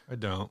 Steve? I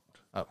don't.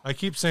 Oh. I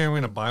keep saying I'm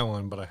going to buy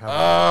one, but I haven't.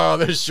 Oh,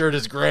 this shirt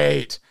is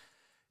great.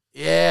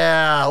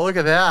 Yeah, look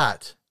at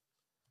that.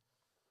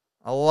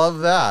 I love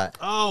that.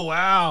 Oh,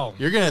 wow.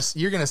 You're gonna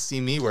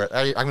see me wear it.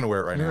 I'm gonna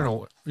wear it right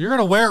now. You're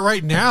gonna wear it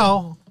right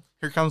now.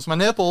 Here comes my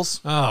nipples.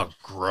 Oh,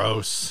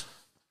 gross.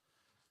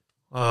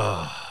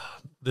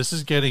 This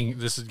is getting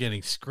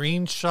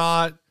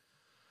screenshot.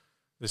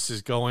 This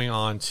is going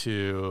on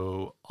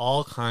to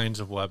all kinds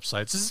of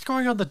websites. This is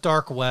going on the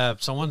dark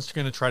web. Someone's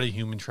going to try to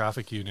human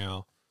traffic you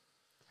now.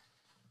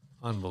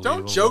 Unbelievable.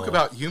 Don't joke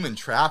about human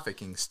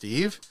trafficking,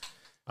 Steve.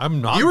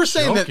 I'm not. You were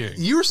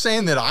joking.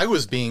 saying that I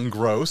was being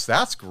gross.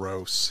 That's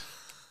gross.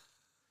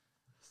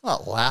 Let's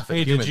not laugh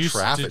at human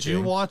trafficking. Did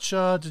you watch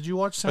Sound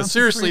But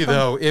seriously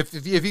though, if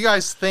you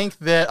guys think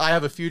that I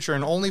have a future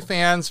in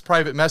OnlyFans,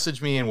 private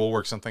message me and we'll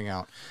work something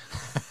out.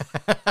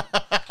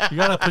 You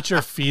got to put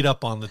your feet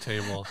up on the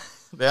table.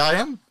 There I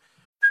am.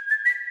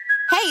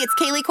 Hey, it's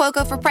Kaylee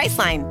Cuoco for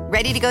Priceline.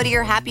 Ready to go to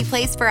your happy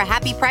place for a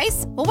happy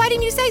price? Well, why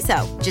didn't you say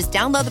so? Just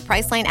download the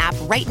Priceline app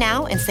right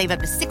now and save up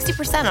to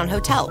 60% on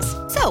hotels.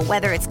 So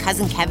whether it's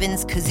Cousin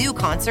Kevin's Kazoo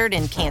Concert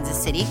in Kansas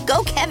City,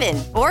 go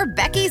Kevin, or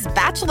Becky's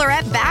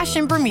Bachelorette Bash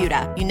in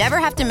Bermuda, you never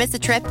have to miss a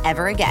trip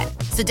ever again.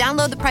 So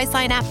download the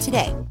Priceline app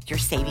today. Your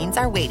savings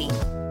are waiting.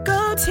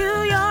 Go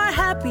to your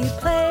happy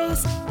place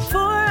for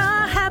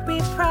a happy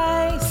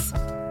price.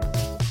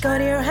 Go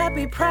to your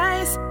happy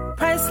price,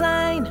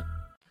 Priceline.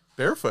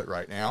 Barefoot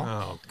right now.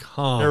 Oh,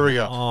 come There we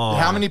go. on.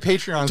 How many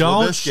Patreons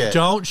will this get?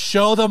 Don't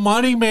show the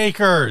money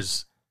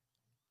makers.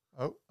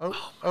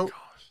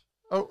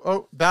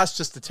 Oh, that's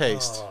just a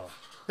taste.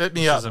 Hit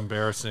me This up. is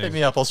embarrassing. Hit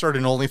me up. I'll start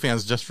an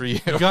OnlyFans just for you.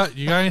 You got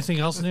anything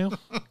else new?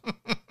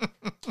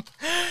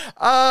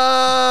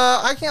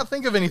 I can't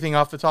think of anything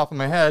off the top of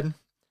my head.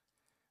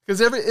 Because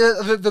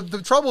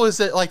the trouble is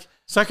that like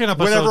Second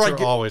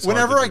episodes are always hard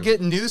whenever to I do.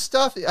 get new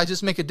stuff, I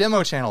just make a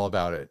demo channel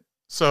about it.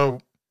 So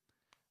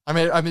I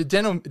mean a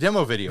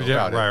demo video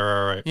about it.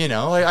 Right. You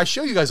know, like I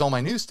show you guys all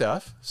my new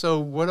stuff. So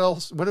what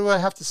else? What do I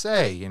have to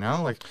say? You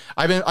know, like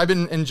I've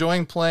been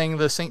enjoying playing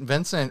the St.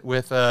 Vincent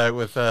with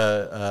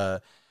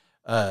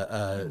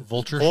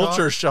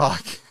Vulture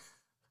Shock.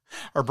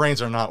 Our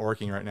brains are not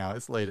working right now.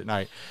 It's late at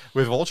night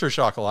with Vulture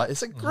Shock a lot.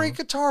 It's a great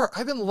guitar.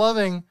 I've been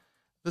loving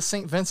the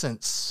St.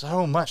 Vincent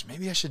so much.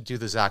 Maybe I should do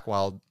the Zach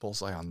Wylde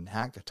Bullseye on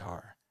that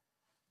guitar.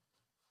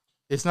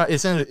 It's not.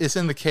 It's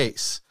in the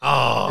case.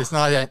 Oh, It's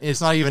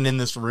not even in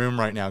this room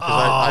right now because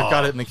I've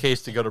got it in the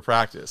case to go to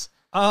practice.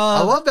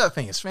 I love that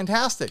thing. It's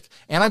fantastic.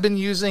 And I've been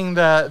using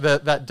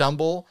that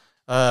Dumble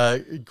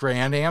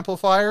grand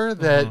amplifier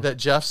that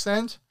Jeff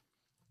sent.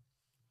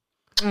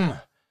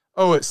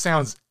 Oh, it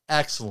sounds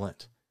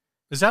excellent.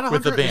 Is that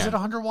with the 100? band. Is it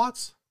 100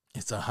 watts?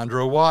 It's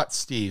 100 watts,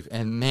 Steve.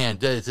 And man,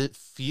 does it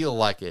feel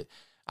like it.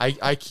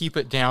 I keep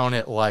it down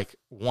at like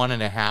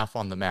 1.5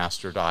 on the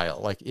master dial.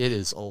 Like it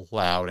is a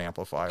loud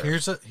amplifier.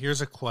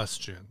 Here's a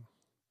question.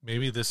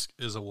 Maybe this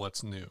is a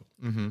what's new.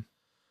 Mm-hmm.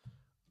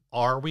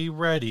 Are we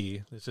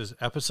ready? This is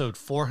episode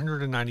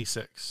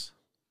 496.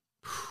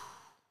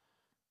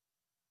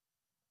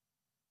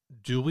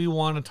 Do we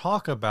want to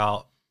talk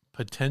about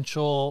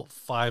potential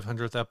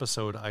 500th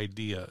episode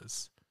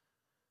ideas?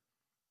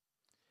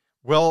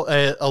 Well,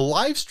 a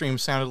live stream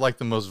sounded like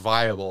the most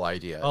viable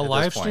idea. A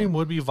live stream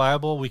would be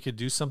viable. We could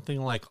do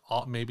something like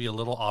maybe a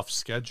little off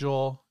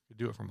schedule. We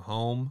could do it from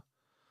home.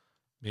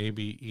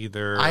 Maybe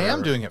either. I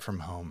am doing it from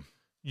home.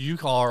 You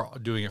are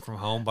doing it from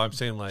home, but I'm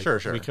saying like Sure.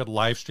 we could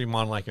live stream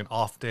on like an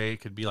off day. It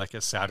could be like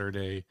a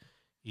Saturday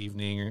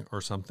evening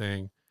or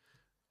something.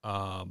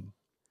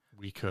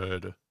 We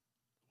could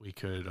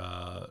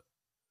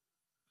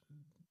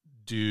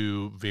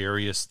do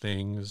various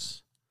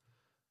things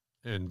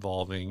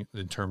involving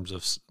in terms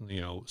of,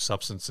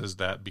 substances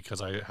that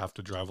because I have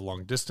to drive a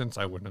long distance,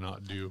 I would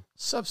not do.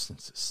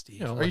 Substances,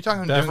 Steve. Are like you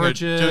talking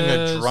beverages, doing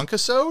a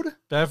drunkisode?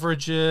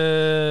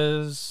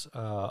 Beverages,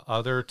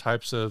 other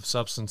types of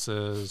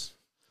substances,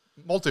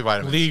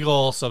 Multivitamins.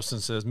 legal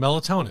substances,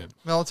 melatonin,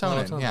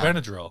 Melatonin, yeah.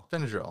 Benadryl,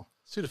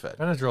 Sudafed.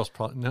 Benadryl's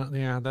probably no,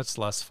 yeah, that's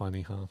less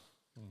funny, huh?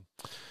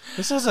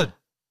 This is a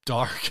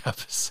dark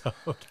episode.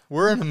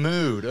 We're in a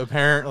mood,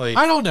 apparently.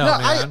 I don't know,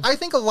 man. I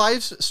think a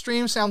live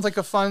stream sounds like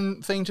a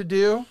fun thing to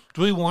do.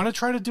 Do we want to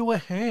try to do a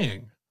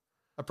hang?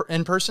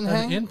 In-person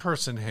hang? An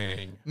in-person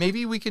hang.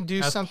 Maybe we could do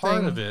as something.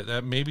 part of it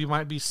that maybe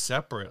might be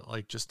separate,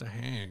 like just a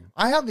hang.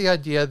 I have the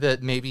idea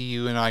that maybe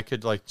you and I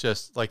could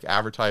just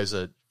advertise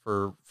it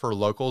for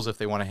locals if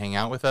they want to hang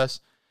out with us.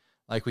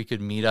 Like we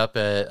could meet up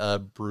at a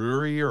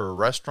brewery or a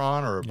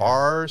restaurant or a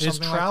bar or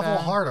something. Is travel like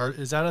that. hard?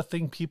 Is that a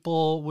thing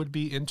people would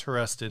be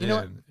interested know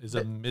in? Is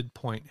a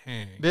midpoint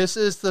hang? This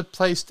is the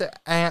place to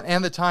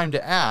and the time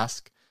to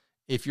ask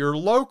if you're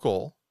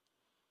local.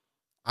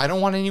 I don't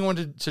want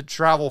anyone to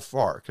travel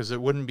far because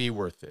it wouldn't be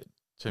worth it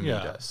to meet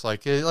us.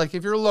 Like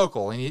if you're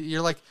local and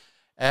you're like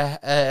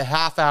a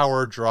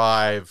half-hour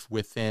drive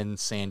within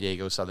San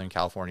Diego, Southern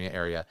California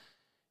area,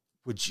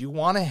 would you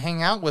want to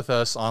hang out with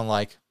us on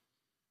like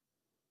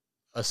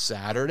a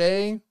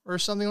Saturday or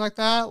something like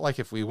that? Like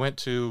if we went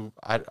to,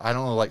 I don't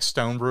know, like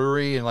Stone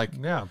Brewery and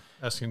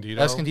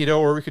Escondido,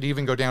 or we could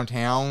even go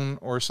downtown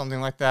or something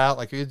like that.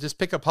 Like you just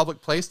pick a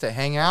public place to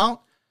hang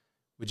out.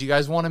 Would you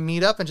guys want to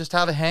meet up and just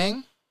have a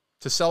hang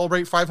to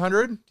celebrate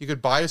 500? You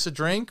could buy us a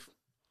drink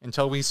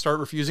until we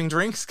start refusing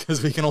drinks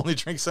because we can only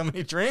drink so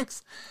many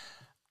drinks.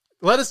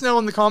 Let us know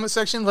in the comment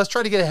section. Let's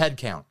try to get a head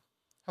count.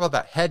 How about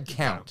that? Head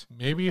count.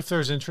 Maybe if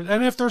there's interest,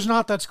 and if there's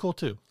not, that's cool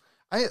too.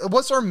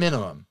 What's our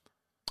minimum?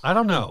 I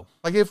don't know.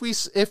 Like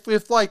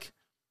if like,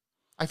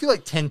 I feel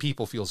like 10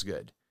 people feels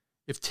good.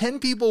 If 10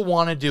 people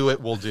want to do it,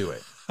 we'll do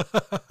it.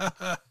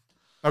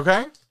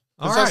 Okay?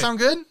 Does that sound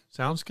good?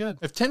 Sounds good.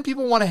 If 10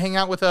 people want to hang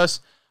out with us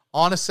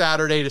on a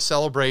Saturday to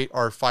celebrate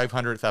our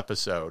 500th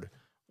episode,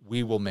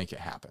 we will make it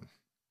happen.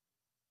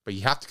 But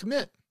you have to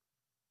commit.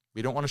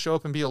 We don't want to show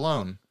up and be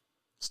alone.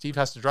 Steve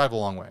has to drive a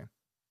long way.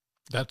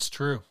 That's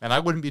true. And I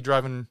wouldn't be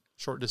driving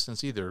short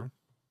distance either.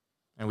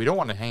 And we don't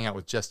want to hang out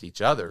with just each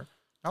other.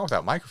 Not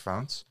without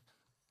microphones.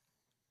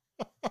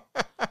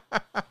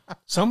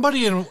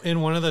 Somebody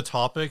in one of the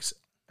topics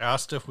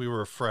asked if we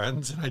were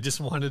friends, and I just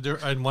wanted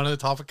to. In one of the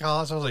topic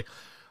calls, I was like,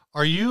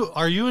 "Are you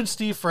and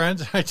Steve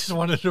friends?" And I just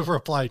wanted to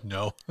reply,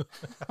 "No."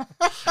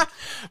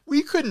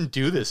 We couldn't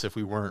do this if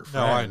we weren't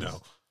friends. No, I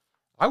know.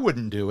 I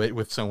wouldn't do it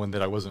with someone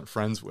that I wasn't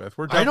friends with.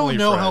 We're I don't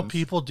know friends. how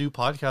people do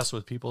podcasts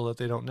with people that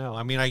they don't know.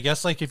 I mean, I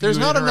guess like if there's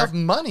not enough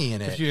money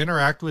in it. If you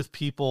interact with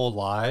people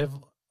live.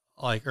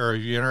 Like, or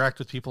you interact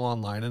with people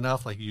online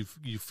enough, like you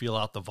feel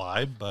out the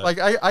vibe. But like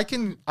I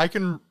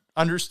can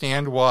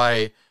understand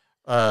why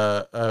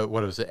what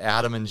was it,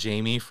 Adam and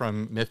Jamie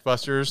from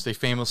Mythbusters, they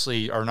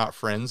famously are not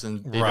friends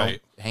and they don't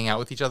hang out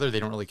with each other.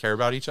 They don't really care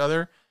about each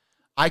other.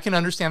 I can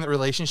understand that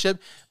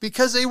relationship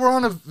because they were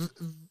on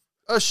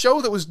a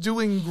show that was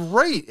doing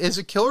great as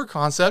a killer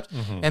concept,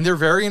 and they're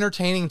very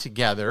entertaining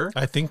together.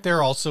 I think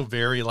they're also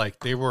very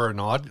they were an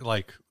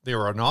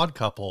odd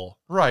couple.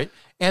 Right.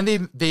 And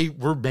they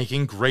were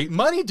making great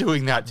money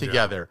doing that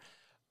together.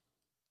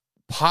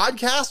 Yeah.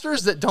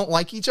 Podcasters that don't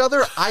like each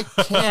other, I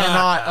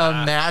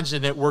cannot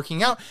imagine it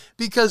working out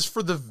because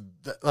for the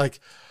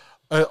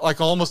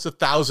almost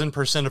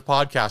 1,000% of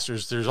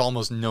podcasters, there's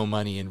almost no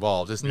money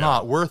involved. It's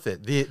not worth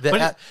it.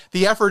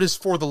 The effort is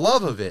for the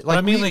love of it. Like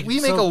I mean, we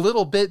make a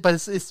little bit, but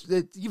it's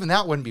even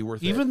that wouldn't be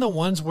worth it. Even the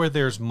ones where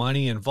there's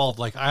money involved,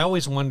 like I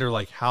always wonder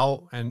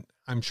how, and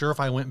I'm sure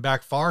if I went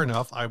back far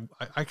enough, I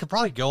could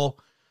probably go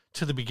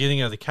to the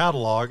beginning of the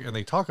catalog and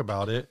they talk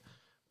about it.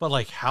 But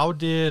like, how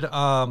did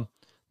how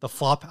did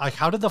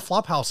the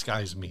Flophouse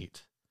guys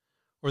meet?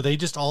 Were they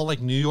just all like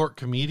New York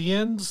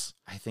comedians?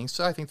 I think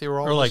so. I think they were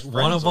all or like just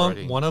one of friends them.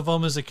 already. One of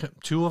them is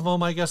two of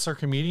them, I guess, are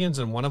comedians,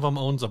 and one of them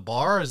owns a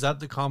bar. Is that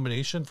the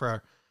combination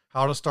for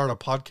how to start a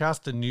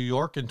podcast in New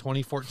York in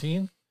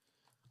 2014?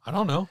 I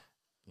don't know.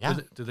 Yeah.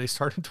 Did they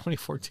start in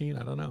 2014?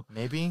 I don't know.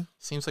 Maybe.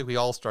 Seems like we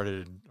all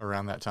started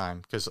around that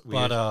time because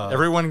But,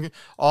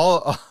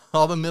 all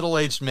the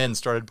middle-aged men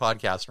started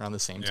podcasts around the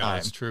same time.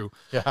 That's true.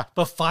 Yeah.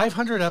 But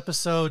 500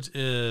 episodes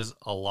is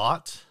a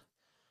lot.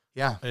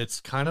 Yeah.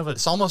 It's kind of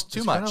It's almost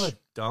too much. Kind of a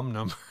dumb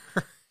number.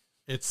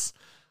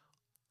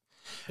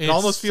 It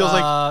almost feels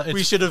like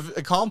we should have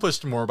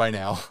accomplished more by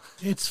now.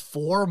 It's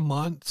 4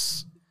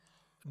 months.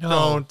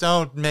 No,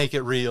 Don't make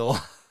it real.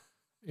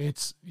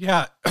 it's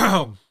yeah.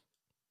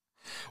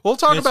 We'll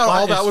talk about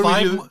all that when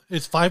we do.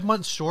 It's 5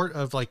 months short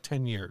of like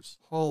 10 years.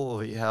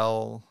 Holy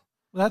hell!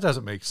 Well, that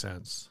doesn't make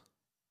sense.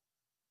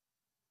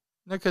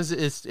 No, because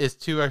it's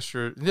 2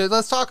 extra.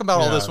 Let's talk about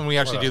all this when we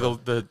actually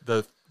whatever.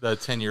 do the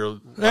 10-year.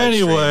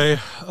 Anyway,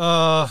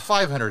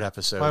 500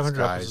 episodes. 500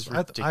 guys.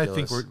 episodes. I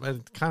think Ridiculous.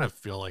 I kind of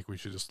feel like we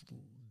should just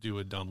do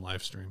a dumb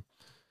live stream.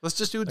 Let's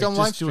just do a Like, dumb just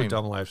live stream. do a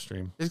dumb live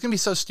stream. It's gonna be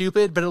so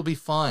stupid, but it'll be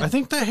fun. I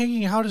think the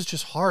hanging out is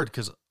just hard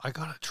because I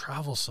gotta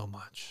travel so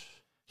much.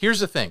 Here's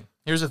the thing.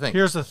 Here's the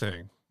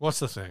thing. What's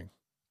the thing?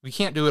 We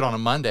can't do it on a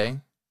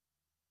Monday,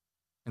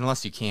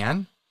 unless you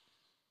can.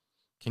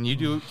 Can you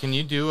do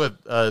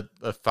a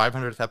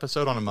 500th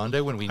episode on a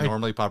Monday when we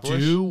normally publish? I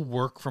do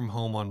work from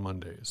home on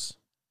Mondays,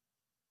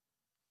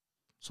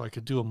 so I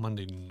could do a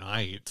Monday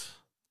night,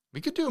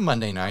 We could do a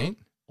Monday night,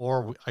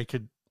 or I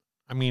could.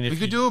 I mean, if we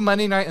could do a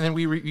Monday night and then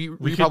we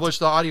republish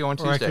the audio on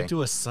or I Tuesday. could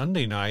do a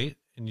Sunday night,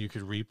 and you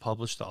could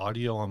republish the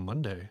audio on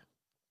Monday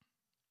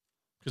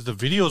because the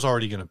video is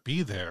already going to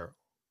be there.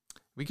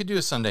 We could do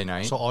a Sunday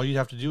night. So all you'd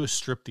have to do is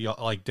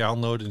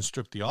download and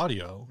strip the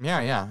audio.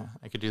 Yeah.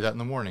 I could do that in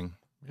the morning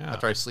Yeah.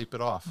 after I sleep it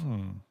off.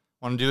 Want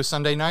to do a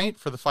Sunday night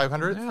for the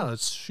 500th? Yeah,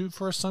 let's shoot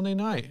for a Sunday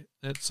night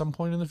at some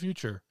point in the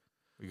future.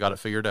 We got it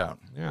figured out.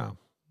 Yeah.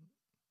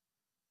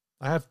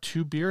 I have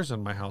 2 beers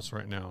in my house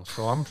right now,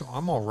 so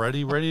I'm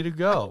already ready to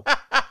go.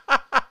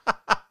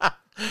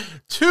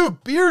 2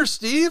 beers,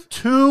 Steve.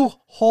 2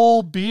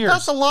 whole beers.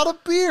 That's a lot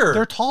of beer.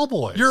 They're tall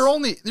boys. You're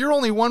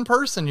only one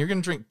person. You're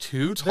gonna drink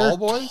 2 tall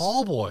boys.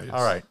 Tall boys.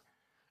 All right.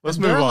 Let's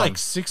And move they're on. like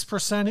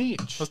 6%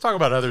 each. Let's talk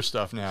about other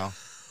stuff now.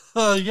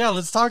 Yeah,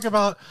 let's talk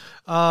about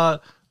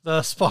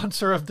the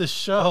sponsor of this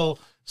show,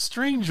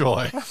 String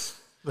Joy.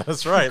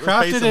 That's right. Let's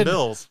pay Crafted some in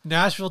bills.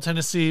 Nashville,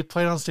 Tennessee,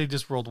 played on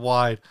stages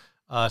worldwide.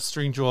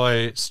 String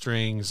Joy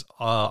strings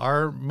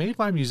are made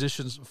by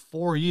musicians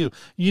for you.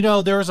 You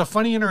know, there was a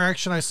funny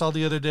interaction I saw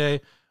the other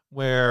day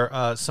where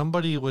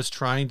somebody was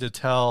trying to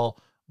tell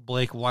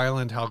Blake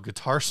Wylde how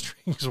guitar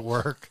strings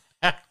work.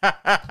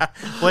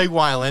 Blake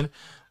Wylde,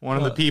 one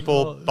of the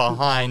people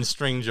behind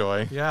String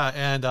Joy. Yeah,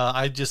 and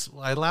I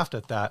laughed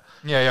at that.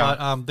 Yeah.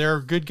 But there are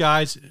good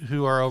guys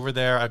who are over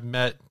there. I've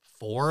met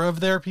 4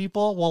 of their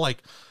people. Well,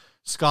 like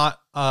Scott,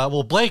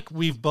 Blake,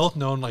 we've both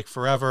known like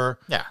forever.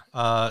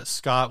 Yeah.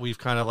 Scott, we've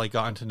kind of like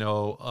gotten to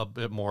know a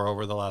bit more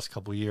over the last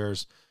couple of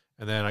years.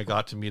 And then I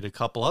got to meet a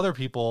couple other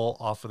people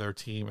off of their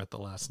team at the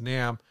last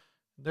NAMM.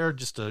 They're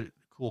just a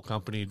cool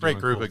company. Great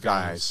doing group cool of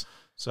guys. things.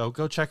 So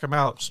go check them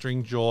out.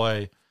 String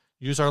Joy.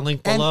 Use our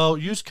link below.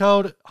 Use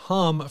code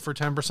HUM for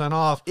 10%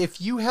 off.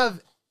 If you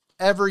have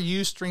ever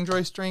used String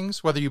Joy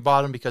strings, whether you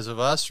bought them because of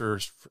us or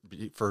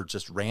for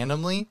just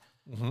randomly,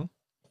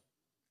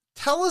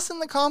 tell us in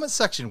the comment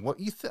section what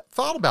you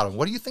thought about them.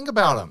 What do you think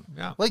about them?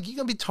 Yeah. Like, you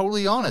can be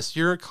totally honest.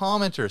 You're a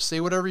commenter. Say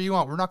whatever you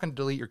want. We're not going to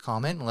delete your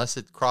comment unless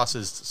it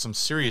crosses some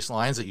serious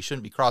lines that you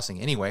shouldn't be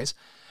crossing anyways.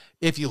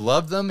 If you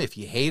loved them, if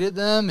you hated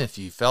them, if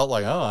you felt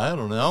like, oh, I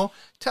don't know,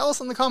 tell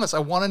us in the comments. I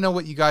want to know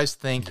what you guys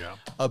think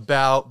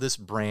about this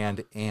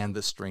brand and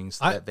the strings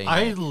that they make.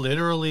 I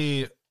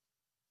literally,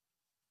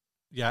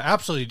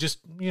 absolutely. Just,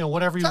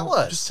 whatever you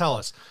want, just tell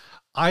us.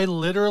 I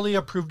literally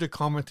approved a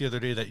comment the other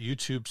day that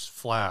YouTube's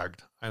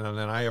flagged, and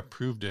then I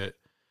approved it.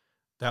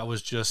 That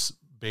was just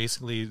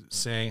basically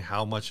saying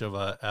how much of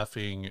a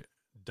effing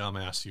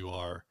dumbass you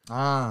are.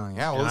 Ah,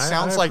 yeah. Well, And it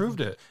sounds like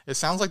approved it. It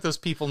sounds like those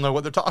people know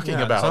what they're talking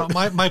Yeah, about.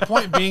 so my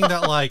point being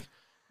that, like,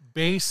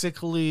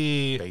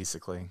 basically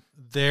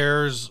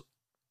there's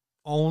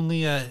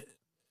only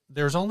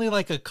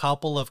like a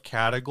couple of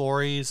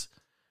categories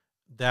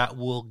that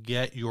will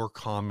get your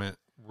comment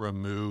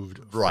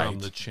removed from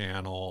the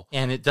channel.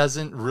 And it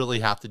doesn't really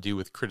have to do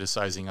with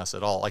criticizing us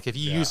at all. Like, if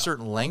you use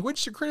certain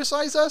language to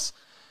criticize us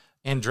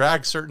and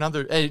drag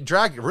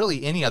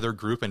really any other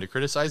group into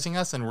criticizing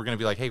us, and we're going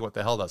to be like, hey, what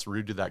the hell? That's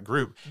rude to that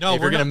group. No,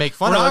 if you're going to make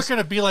fun of us, of we're us, not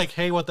going to be like,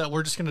 hey, what that?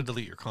 We're just going to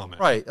delete your comment.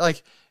 right?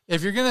 Like,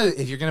 if you're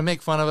gonna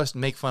make fun of us,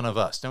 make fun of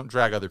us. Don't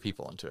drag other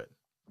people into it.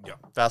 Yeah,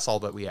 that's all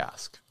that we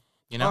ask.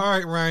 You know. All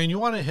right, Ryan, you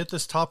want to hit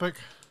this topic?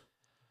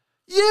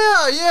 Yeah.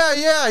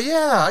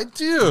 I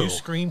do. You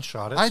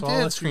screenshot it. I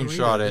did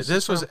screenshot it.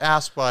 This was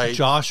asked by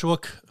Joshua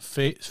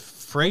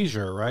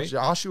Frazier, right?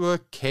 Joshua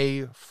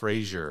K.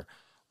 Frazier.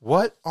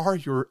 What are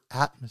your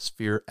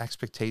atmosphere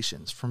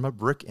expectations from a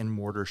brick and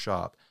mortar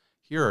shop?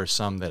 Here are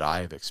some that I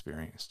have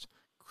experienced.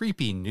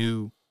 Creepy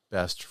new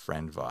best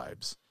friend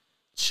vibes.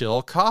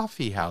 Chill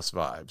coffee house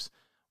vibes.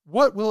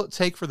 What will it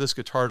take for this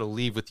guitar to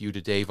leave with you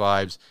today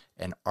vibes,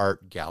 and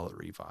art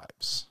gallery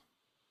vibes?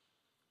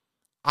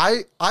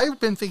 I've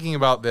been thinking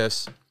about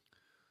this,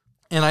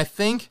 and I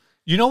think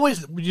You know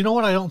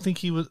what I don't think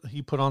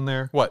he put on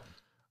there? what?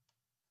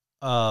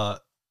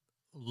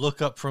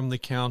 Look up from the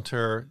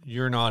counter.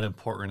 You're not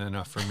important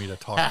enough for me to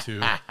talk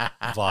to.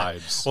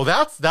 Vibes. Well,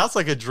 that's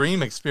like a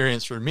dream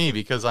experience for me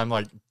because I'm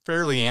like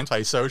fairly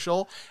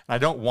antisocial and I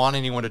don't want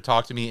anyone to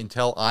talk to me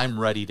until I'm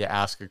ready to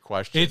ask a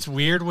question. It's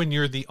weird when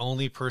you're the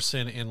only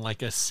person in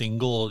like a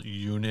single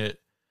unit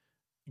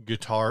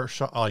guitar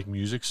shop, like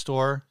music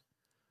store,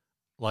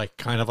 like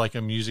kind of like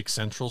a Music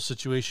Central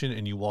situation,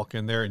 and you walk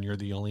in there and you're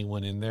the only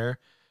one in there,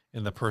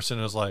 and the person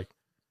is like,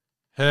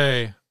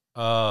 "Hey,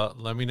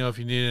 let me know if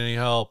you need any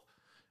help."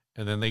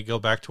 And then they go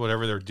back to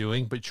whatever they're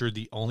doing, but you're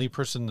the only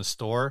person in the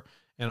store,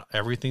 and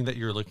everything that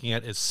you're looking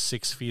at is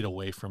 6 feet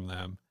away from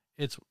them.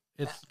 It's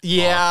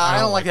yeah, off. I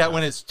don't like that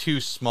when it's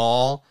too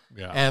small.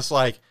 Yeah. And it's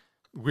like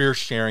we're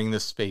sharing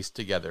this space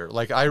together.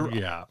 Like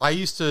I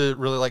used to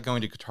really like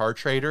going to Guitar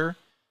Trader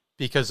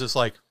because it's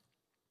like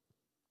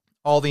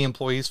all the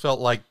employees felt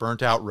like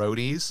burnt out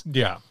roadies.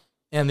 Yeah.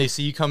 And they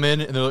see you come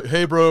in and they're like,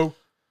 "Hey bro,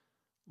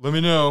 let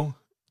me know."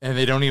 And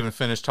they don't even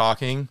finish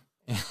talking.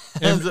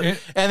 And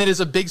it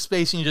is a big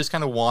space and you just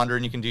kind of wander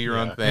and you can do your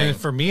own thing. And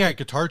for me at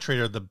Guitar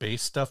Trader, the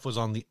bass stuff was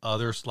on the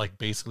other, like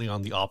basically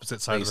on the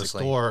opposite side of the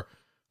store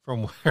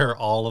from where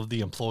all of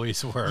the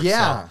employees were.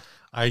 Yeah. So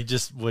I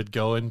just would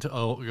go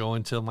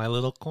into my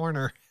little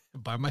corner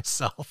by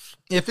myself.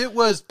 If it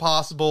was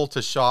possible to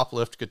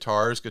shoplift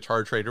guitars,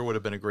 Guitar Trader would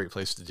have been a great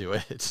place to do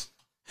it.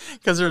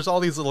 Because there's all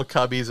these little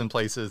cubbies and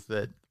places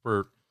that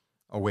were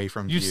away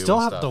from you. You still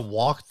have to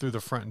walk through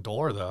the front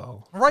door,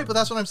 though. Right, but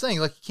that's what I'm saying.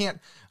 Like, you can't...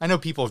 I know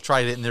people have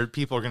tried it, and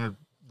people are going to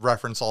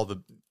reference all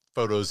the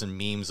photos and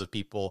memes of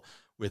people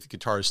with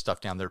guitars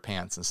stuffed down their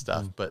pants and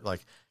stuff. But,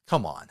 like,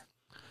 come on.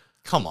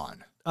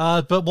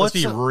 But let's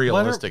be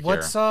realistic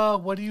here.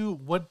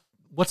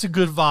 What's a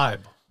good vibe?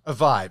 A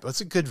vibe.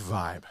 What's a good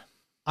vibe?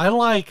 I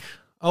like...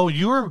 Oh,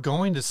 you were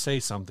going to say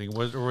something.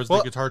 Or was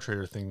the Guitar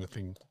Trader thing the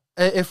thing?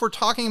 If we're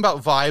talking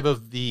about vibe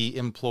of the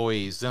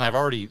employees, then I've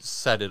already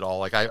said it all.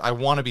 Like, I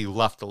want to be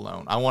left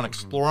alone. I want to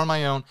explore on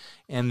my own.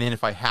 And then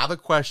if I have a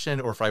question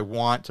or if I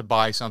want to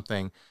buy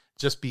something,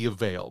 just be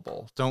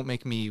available. Don't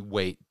make me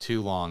wait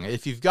too long.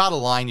 If you've got a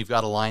line, you've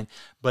got a line.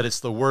 But it's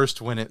the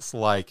worst when it's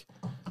like,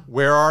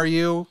 where are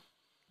you?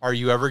 Are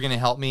you ever going to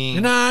help me?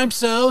 And I'm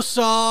so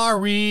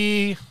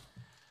sorry.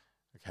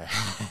 Okay.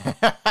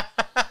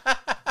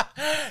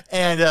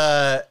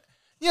 And,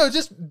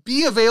 just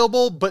be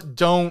available, but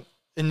don't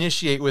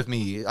initiate with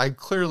me. I'm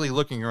clearly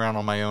looking around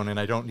on my own and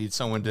I don't need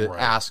someone to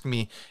ask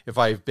me if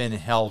I've been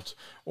helped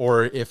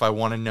or if I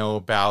want to know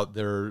about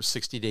their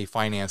 60-day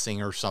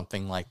financing or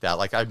something like that.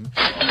 Like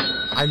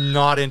I'm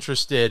not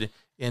interested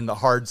in the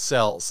hard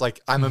sells.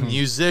 Like I'm a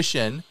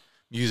musician.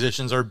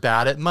 Musicians are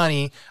bad at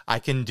money. I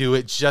can do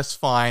it just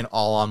fine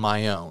all on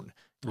my own.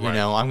 Right. You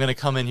know, I'm going to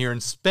come in here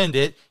and spend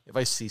it if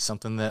I see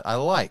something that I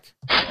like.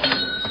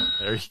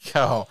 There you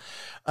go.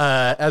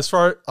 As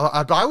far,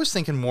 I was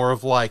thinking more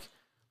of like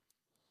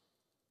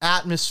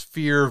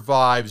atmosphere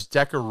vibes,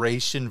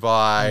 decoration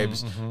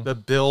vibes, the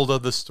build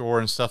of the store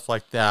and stuff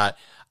like that.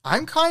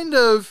 I'm kind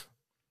of,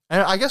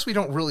 and I guess we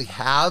don't really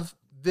have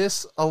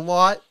this a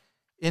lot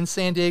in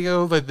San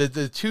Diego.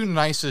 The two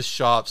nicest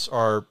shops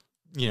are,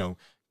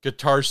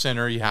 Guitar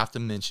Center, you have to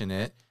mention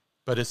it,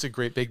 but it's a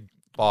great big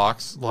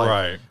box,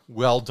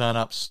 well done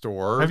up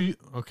store. Have you?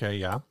 Okay,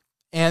 yeah.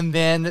 And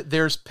then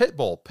there's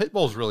Pitbull.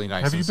 Pitbull's really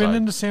nice. Have you been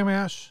into Sam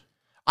Ash?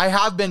 I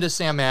have been to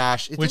Sam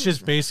Ash, which is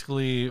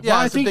basically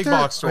it's a big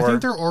box store. I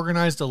think they're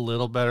organized a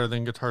little better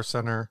than Guitar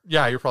Center.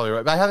 Yeah, you're probably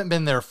right. But I haven't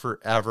been there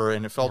forever,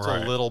 and it felt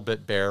a little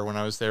bit bare when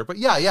I was there. But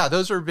yeah,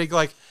 those are big,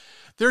 like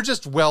they're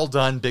just well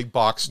done big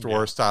box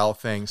store style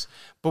things.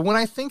 But when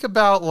I think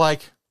about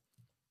like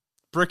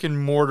brick and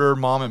mortar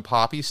mom and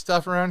poppy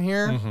stuff around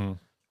here,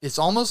 it's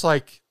almost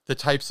like the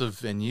types of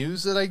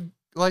venues that I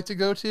like to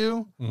go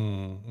to.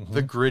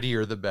 The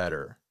grittier, the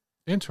better.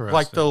 Interesting.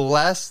 Like the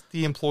less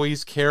the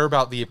employees care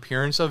about the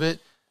appearance of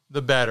it,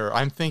 the better.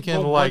 I'm thinking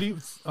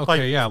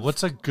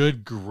what's a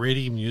good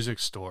gritty music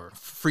store?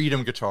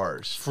 Freedom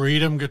Guitars.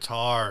 Freedom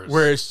Guitars.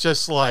 Where it's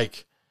just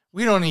like,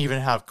 we don't even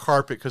have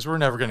carpet because we're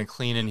never going to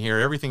clean in here.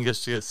 Everything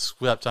just gets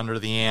swept under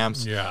the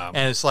amps. Yeah.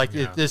 And it's like,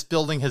 this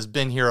building has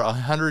been here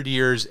 100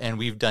 years and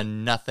we've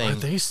done nothing. Are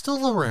they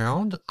still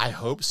around? I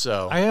hope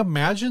so. I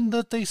imagine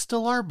that they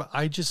still are, but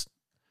I just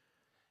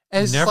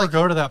never like,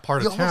 go to that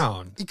part of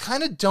town. You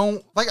kind of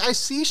don't, like, I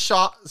see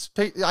shops,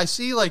 I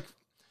see like,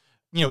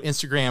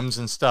 Instagrams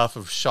and stuff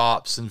of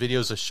shops and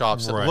videos of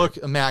shops that look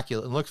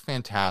immaculate and look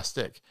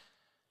fantastic.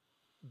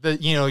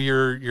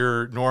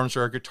 Your Norms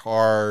Rare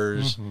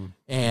Guitars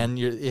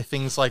and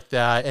things like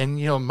that. And,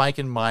 Mike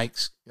and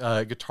Mike's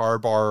guitar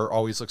bar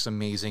always looks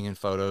amazing in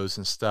photos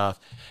and stuff.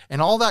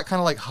 And all that kind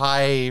of like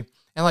high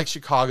and like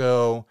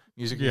Chicago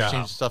Music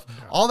Exchange stuff,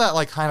 all that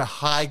like kind of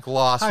high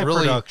gloss, high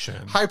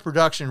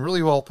production,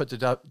 really well put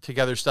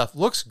together stuff.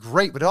 Looks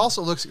great, but it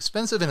also looks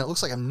expensive, and it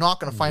looks like I'm not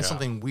going to find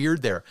something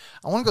weird there.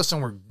 I want to go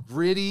somewhere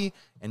gritty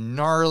and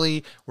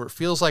gnarly where it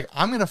feels like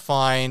I'm going to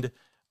find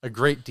a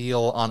great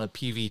deal on a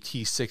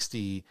PVT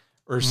 60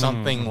 or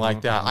something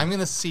like that. I'm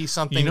going to see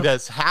something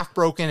that's half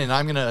broken, and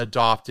I'm going to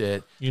adopt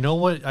it. You know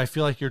what I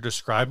feel like you're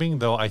describing,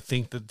 though? I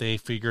think that they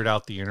figured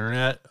out the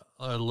internet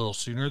a little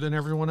sooner than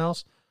everyone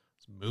else.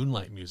 It's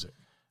Moonlight Music.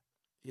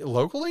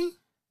 Locally?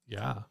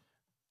 Yeah.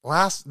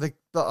 The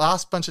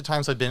last bunch of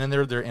times I've been in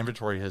there, their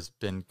inventory has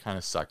been kind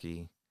of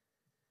sucky.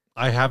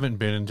 I haven't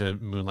been into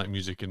Moonlight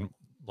Music in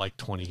like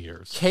 20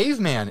 years.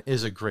 Caveman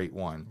is a great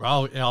one.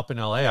 Oh, up in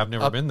LA. I've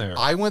never been there.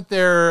 I went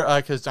there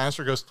because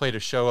Dinosaur Ghost played a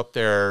show up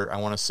there, I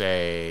want to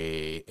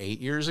say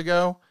 8 years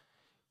ago.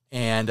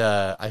 And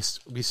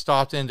we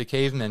stopped into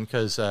Caveman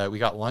because we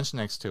got lunch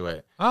next to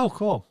it. Oh,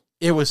 cool.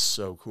 It was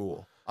so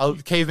cool.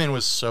 Caveman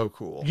was so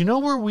cool. You know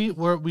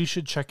where we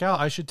should check out?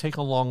 I should take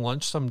a long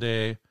lunch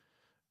someday,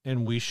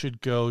 and we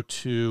should go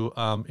to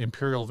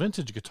Imperial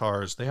Vintage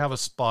Guitars. They have a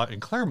spot in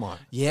Claremont.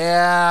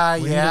 Yeah,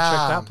 we need to check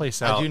that place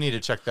out. I do need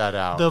to check that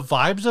out. The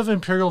vibes of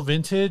Imperial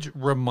Vintage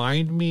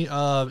remind me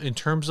of, in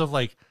terms of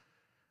like,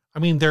 I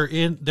mean,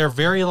 they're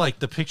very like,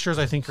 the pictures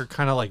I think are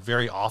kind of like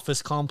very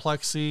office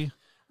complexy.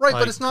 Right,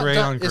 like but it's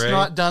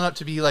not done up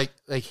to be like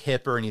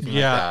hip or anything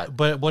like that.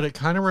 But what it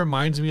kind of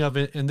reminds me of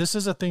it, and this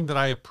is a thing that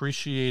I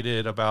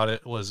appreciated about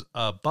it, was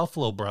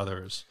Buffalo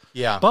Brothers.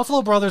 Yeah.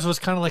 Buffalo Brothers was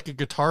kind of like a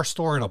guitar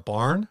store in a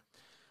barn.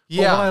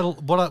 Yeah.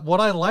 But what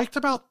I liked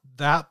about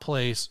that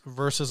place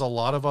versus a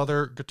lot of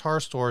other guitar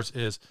stores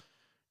is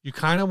you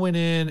kind of went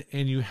in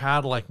and you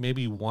had like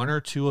maybe one or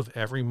two of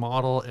every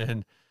model,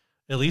 and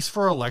at least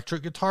for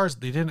electric guitars,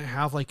 they didn't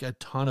have like a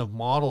ton of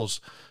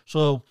models.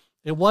 So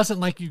it wasn't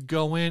like you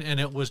go in and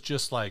it was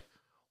just like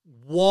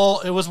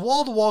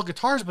wall-to-wall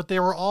guitars, but they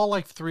were all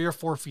like 3 or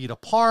 4 feet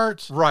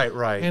apart.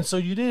 Right. And so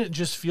you didn't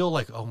just feel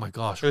like, oh my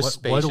gosh, what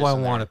do I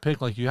want to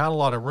pick? Like, you had a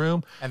lot of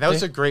room. And that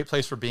was a great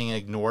place for being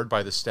ignored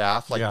by the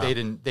staff. Like they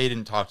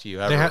didn't talk to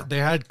you ever. They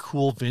had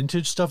cool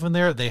vintage stuff in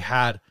there. They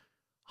had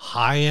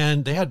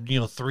high-end. They had,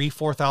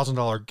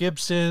 $3,000-$4,000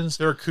 Gibsons.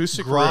 Their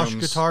acoustic garage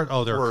rooms guitars.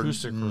 Oh, their were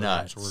acoustic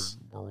nuts. rooms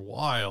were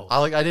wild.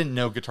 I didn't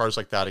know guitars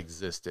like that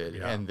existed,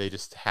 and they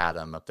just had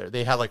them up there.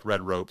 They had like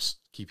red ropes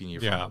keeping you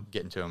from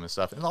getting to them and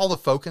stuff, and all the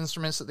folk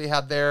instruments that they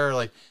had there.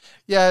 Like,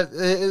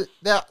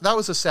 that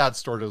was a sad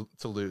store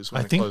to lose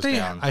when it closed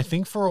down. I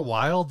think for a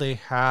while they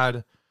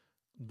had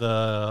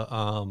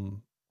the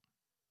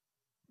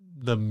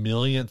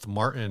millionth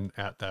Martin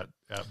at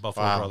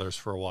Buffalo Brothers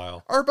for a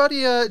while. Our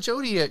buddy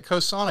Jody at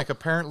Coast Sonic,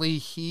 apparently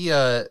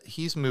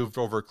he's moved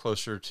over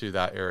closer to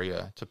that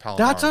area, to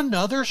Palomar. That's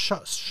another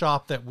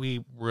shop that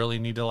we really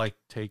need to like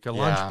take a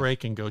lunch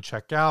break and go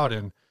check out.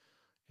 And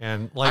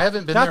like, I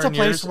haven't been that's there a in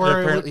place years.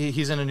 Where apparently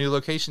he's in a new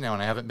location now,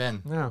 and I haven't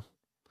been.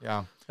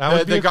 Yeah. That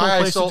would be a cool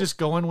place to just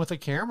go in with a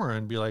camera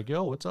and be like,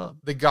 yo, what's up?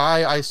 The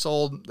guy I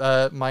sold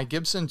my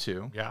Gibson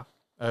to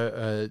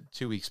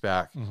 2 weeks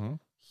back,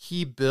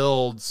 he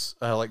builds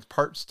like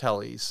parts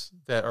tellies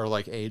that are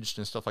like aged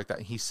and stuff like that.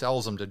 And he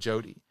sells them to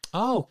Jody.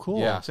 Oh, cool.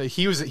 Yeah. So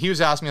he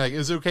was asking me like,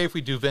 is it okay if we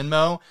do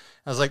Venmo?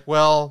 I was like,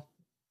 well,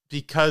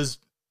 because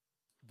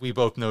we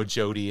both know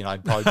Jody and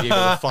I'd probably be able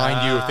to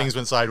find you if things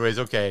went sideways.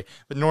 Okay.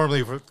 But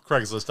normally for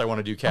Craigslist, I want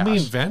to do cash. I mean,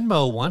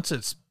 Venmo, once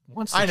the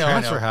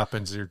transfer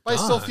happens, you're done. I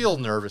still feel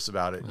nervous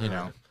about it.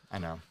 I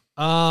know.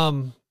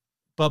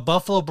 But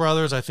Buffalo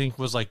Brothers, I think,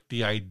 was like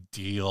the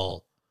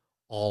ideal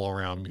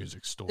all-around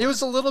music store. It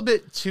was a little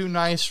bit too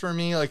nice for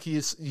me. Like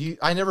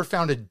I never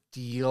found a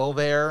deal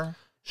there.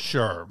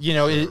 Sure.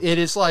 It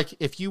is like,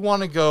 if you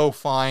want to go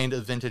find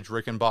a vintage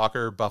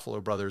Rickenbacker, Buffalo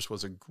Brothers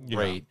was a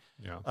great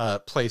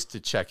place to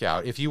check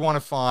out. If you want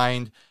to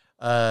find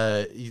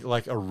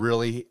like a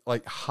really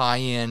like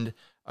high-end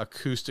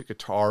acoustic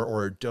guitar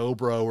or a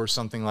dobro or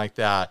something like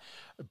that,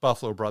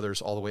 Buffalo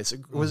Brothers all the way.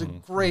 It was a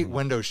great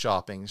window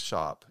shopping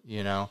shop,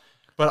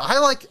 But I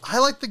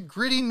like the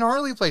gritty,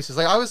 gnarly places.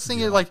 Like, I was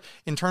thinking, like,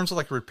 in terms of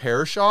like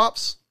repair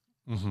shops.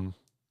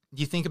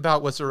 You think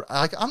about what's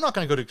like. I'm not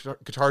going to go to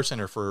Guitar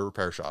Center for a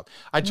repair shop.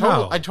 I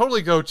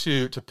totally go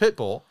to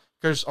Pitbull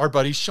because our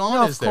buddy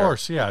Sean is there. Of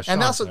course, yeah.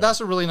 And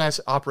that's a really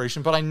nice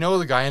operation. But I know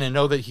the guy and I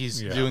know that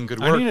he's doing good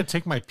work. I need to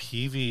take my the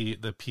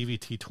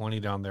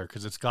PVT-20 down there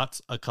because it's got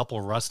a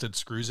couple rusted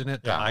screws in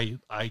it that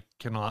I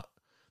cannot.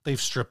 They've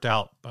stripped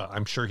out, but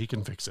I'm sure he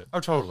can fix it. Oh,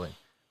 totally.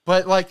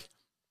 But like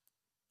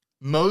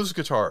Moe's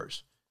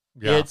Guitars,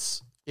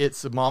 it's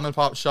a mom and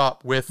pop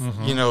shop with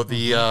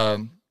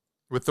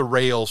with the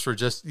rails for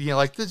just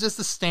like just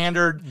the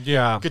standard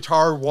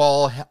guitar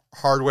wall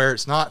hardware.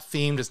 It's not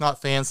themed, it's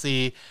not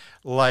fancy.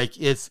 Like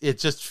it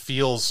just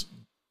feels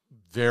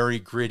very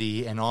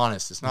gritty and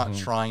honest. It's not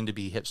trying to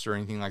be hipster or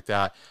anything like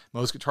that.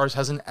 Moe's Guitars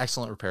has an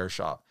excellent repair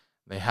shop.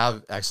 They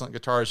have excellent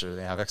guitars there.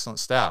 They have excellent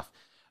staff.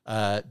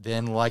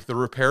 Then like the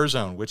Repair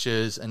Zone, which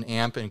is an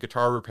amp and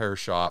guitar repair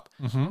shop.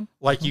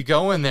 Like you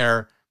go in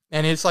there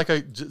and it's like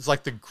the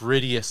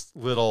grittiest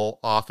little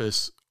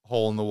office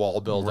hole in the wall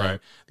building. Right.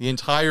 The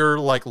entire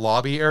like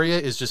lobby area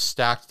is just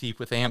stacked deep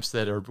with amps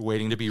that are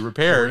waiting to be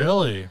repaired.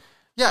 Really?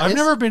 Yeah, I've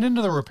never been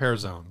into the repair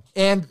zone.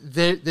 And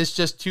there's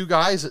just two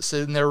guys that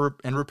sit in there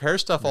and repair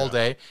stuff all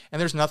day. And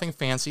there's nothing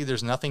fancy.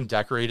 There's nothing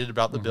decorated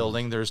about the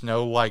building. There's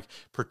no like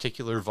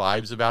particular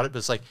vibes about it. But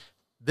it's like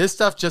this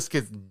stuff just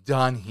gets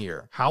done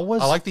here. I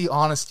like the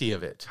honesty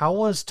of it. How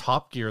was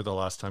Top Gear the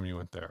last time you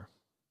went there?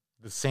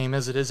 The same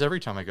as it is every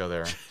time I go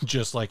there.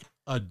 Just like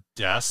a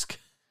desk?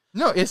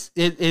 No, it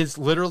is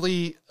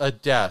literally a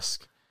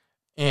desk.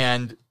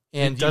 And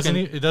it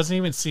doesn't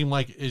even seem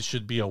like it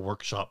should be a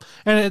workshop,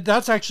 and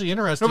that's actually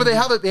interesting. No,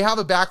 but they have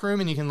a back room,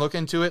 and you can look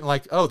into it, and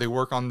like, oh, they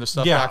work on the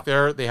stuff back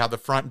there. They have the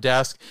front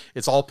desk.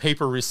 It's all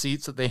paper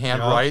receipts that they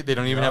hand write. They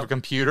don't even have a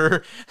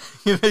computer.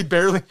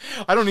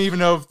 I don't even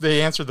know if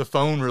they answer the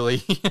phone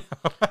really.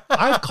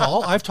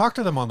 I've talked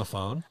to them on the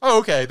phone. Oh,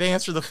 okay, they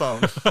answer the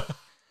phone.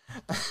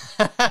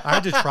 I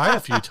had to try a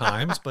few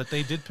times, but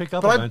they did pick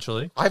up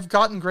eventually. I've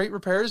gotten great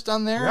repairs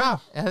done there. Yeah.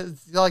 And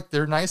it's like,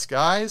 they're nice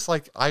guys.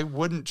 Like, I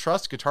wouldn't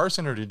trust Guitar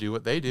Center to do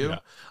what they do. Yeah.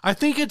 I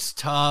think it's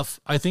tough.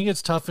 I think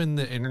it's tough in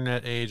the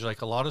internet age.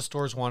 Like, a lot of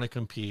stores want to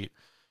compete.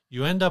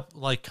 You end up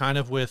like kind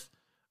of with,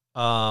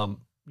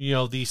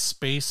 these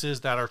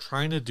spaces that are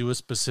trying to do a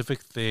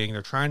specific thing.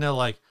 They're trying to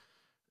like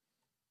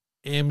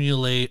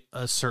emulate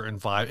a certain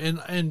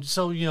vibe, and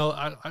so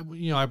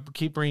I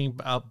keep bringing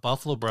out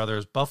Buffalo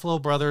Brothers. Buffalo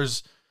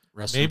Brothers,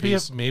 maybe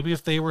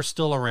if they were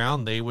still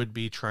around, they would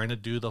be trying to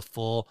do the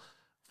full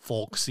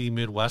folksy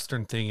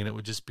Midwestern thing, and it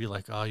would just be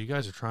like, oh, you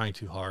guys are trying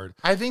too hard.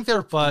 I think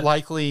they're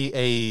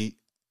likely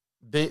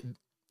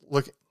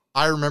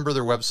I remember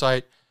their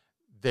website.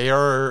 They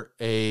are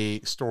a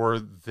store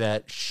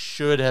that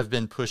should have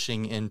been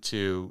pushing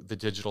into the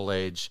digital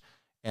age,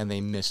 and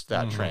they missed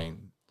that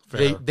train.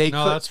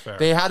 That's fair.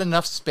 They had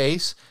enough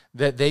space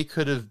that they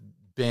could have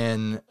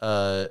been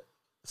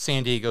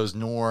San Diego's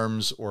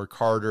Norms or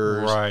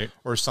Carter's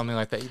or something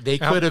like that. They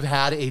could have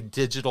had a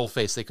digital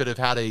face. They could have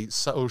had a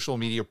social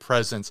media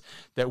presence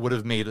that would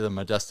have made them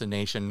a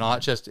destination,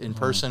 not just in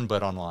person,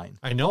 but online.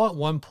 I know at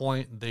one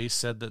point they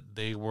said that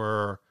they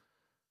were,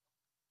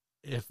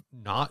 if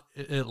not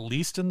at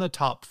least in the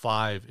top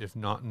 5, if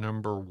not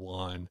number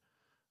 1,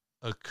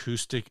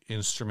 acoustic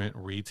instrument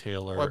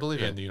retailer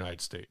in the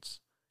United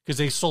States. Because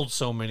they sold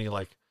so many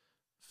like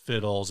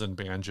fiddles and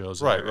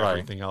banjos and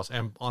everything else.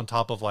 And on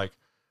top of like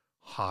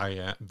high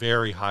end,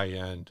 very high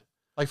end.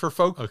 Like for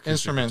folk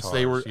instruments, guitars,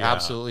 they were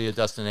absolutely a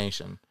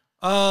destination.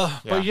 But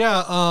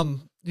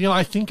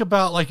I think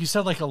about, like you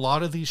said, like a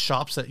lot of these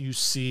shops that you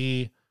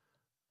see,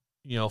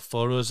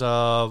 photos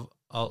of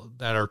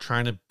that are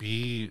trying to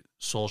be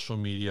social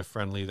media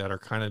friendly, that are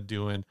kind of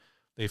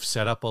they've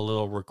set up a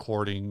little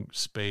recording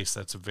space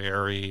that's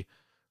very,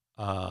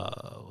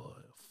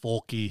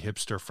 folky,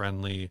 hipster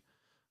friendly.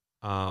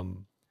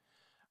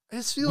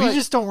 We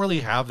just don't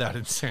really have that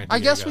in San Diego. I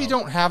guess we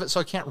don't have it,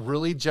 so I can't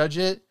really judge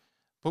it.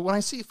 But when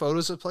I see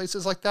photos of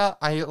places like that,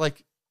 I get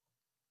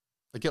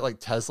like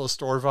Tesla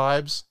store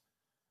vibes,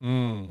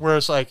 where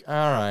it's like, all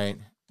right,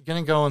 I'm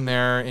gonna go in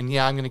there, and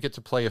I'm gonna get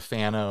to play a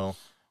Fano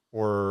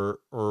or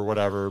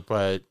whatever,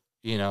 but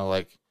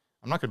I'm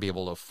not gonna be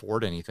able to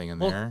afford anything in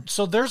there.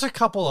 So there's a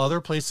couple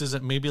other places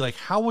that maybe like,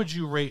 how would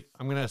you rate?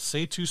 I'm gonna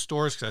say 2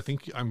 stores because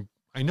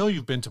I know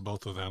you've been to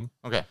both of them.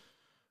 Okay.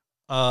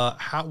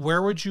 Where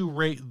would you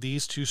rate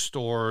these 2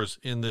 stores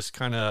in this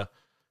kind of,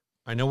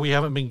 I know we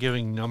haven't been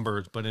giving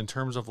numbers, but in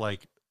terms of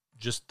like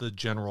just the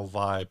general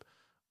vibe,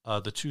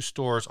 the 2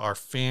 stores are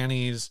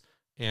Fanny's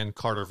and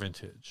Carter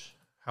Vintage.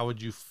 How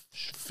would you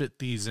fit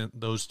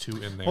those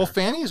 2 in there? Well,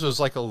 Fanny's was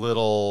like a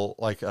little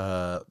like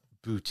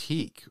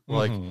boutique.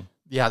 Like,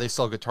 they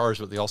sell guitars,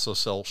 but they also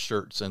sell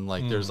shirts, and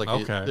like there's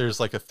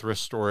like a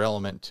thrift store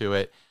element to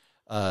it.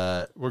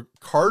 Where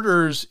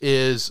Carter's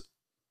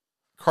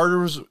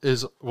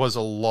was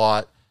a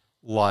lot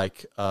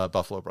like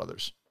Buffalo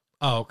Brothers.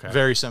 Oh, okay.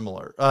 Very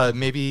similar.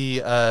 Maybe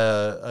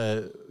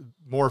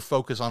more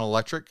focus on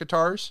electric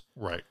guitars.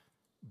 Right.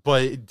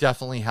 But it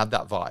definitely had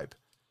that vibe.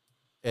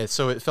 And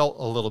so it felt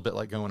a little bit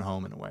like going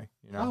home in a way.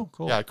 Oh,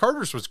 cool. Yeah,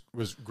 Carter's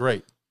was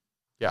great.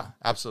 Yeah,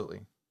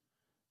 absolutely.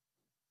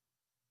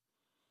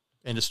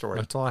 End of story.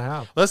 That's all I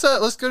have. Let's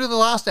go to the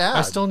last ad.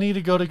 I still need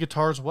to go to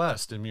Guitars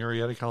West in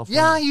Murrieta, California.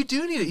 Yeah, you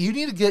do need it.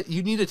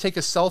 You need to take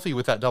a selfie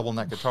with that double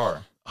neck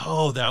guitar.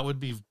 Oh, that would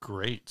be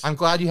great. I'm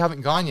glad you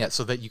haven't gone yet,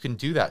 so that you can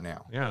do that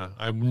now. Yeah,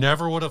 I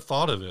never would have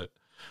thought of it.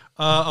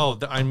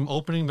 I'm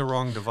opening the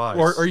wrong device.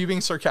 Or are you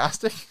being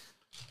sarcastic?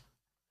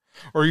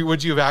 Or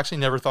would you have actually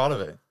never thought of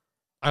it?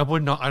 I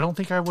would not. I don't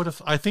think I would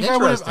have. I think I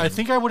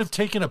would have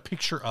taken a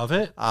picture of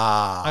it.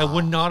 I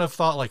would not have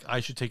thought like I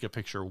should take a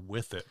picture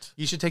with it.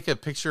 You should take a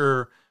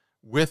picture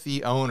with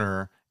the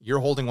owner. You're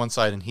holding one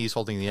side and he's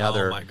holding the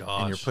other. Oh my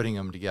gosh! And you're putting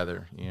them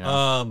together.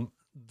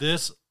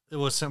 It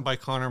was sent by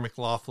Connor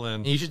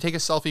McLaughlin. And you should take a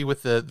selfie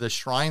with the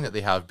shrine that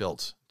they have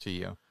built to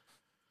you.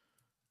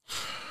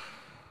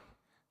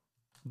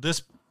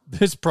 This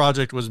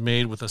project was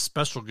made with a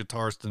special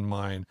guitarist in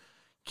mind.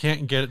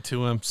 Can't get it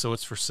to him, so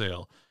it's for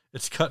sale.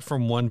 It's cut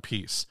from one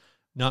piece.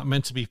 not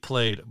meant to be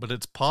played, but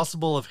it's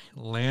possible if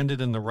landed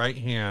in the right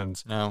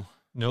hands.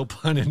 No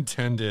pun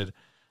intended.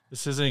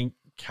 This is in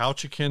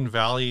Couchican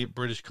Valley,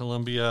 British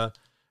Columbia.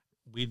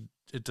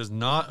 It does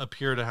not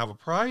appear to have a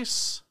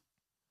price.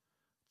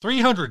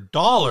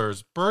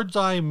 $300.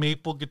 Birdseye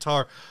maple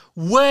guitar.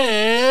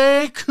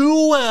 Way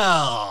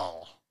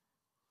cool.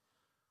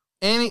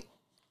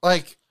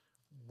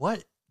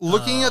 What?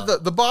 Looking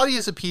at the body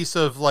is a piece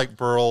of like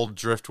burled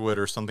driftwood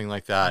or something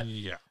like that.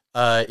 Yeah.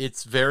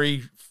 It's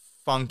very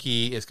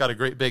funky. It's got a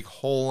great big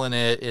hole in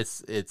it.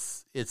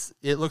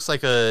 It looks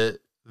like the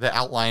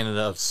outline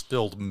of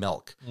spilled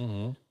milk.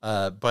 Mm-hmm.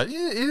 But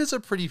it is a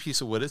pretty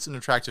piece of wood. It's an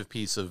attractive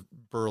piece of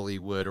burly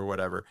wood or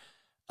whatever.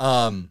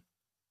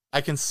 I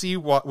can see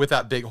with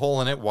that big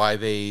hole in it why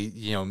they,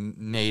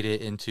 made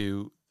it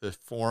into the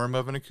form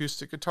of an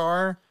acoustic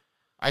guitar,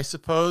 I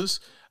suppose.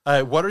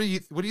 What are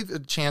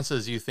the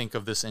chances you think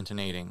of this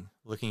intonating,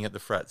 looking at the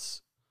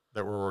frets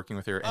that we're working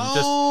with here, and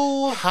just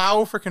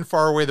how freaking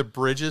far away the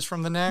bridge is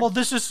from the neck? Well,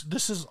 this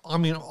is. I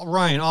mean,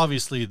 Ryan,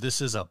 obviously,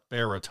 this is a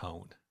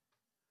baritone.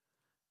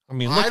 I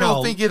mean, I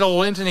don't think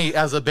it'll intonate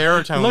as a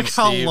baritone. Look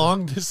how Steve.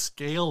 long this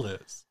scale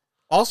is.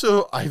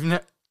 Also,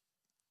 the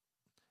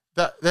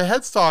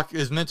headstock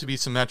is meant to be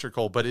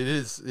symmetrical, but it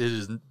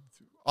is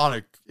on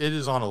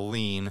a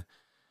lean.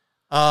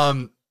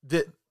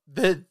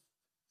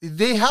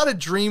 They had a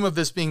dream of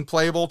this being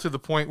playable to the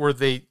point where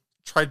they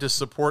tried to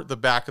support the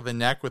back of the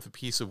neck with a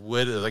piece of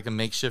wood, like a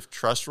makeshift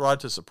truss rod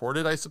to support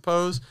it, I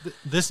suppose.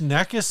 This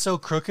neck is so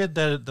crooked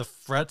that the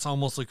frets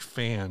almost look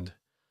fanned.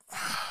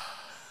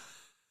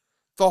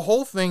 The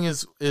whole thing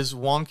is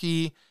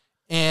wonky,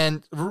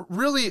 and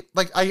really,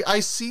 like,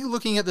 I see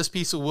looking at this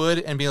piece of wood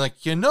and being like,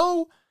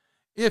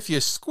 if you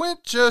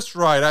squint just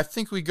right, I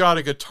think we got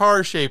a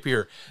guitar shape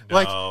here. No.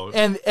 Like,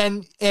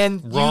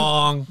 and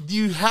Wrong.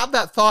 You have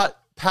that thought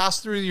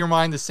pass through your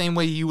mind the same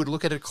way you would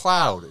look at a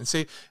cloud and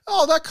say,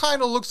 "Oh, that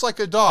kind of looks like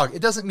a dog."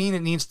 It doesn't mean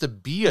it needs to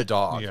be a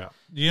dog. Yeah.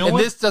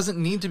 This doesn't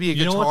need to be a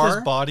guitar. You know what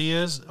this body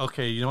is?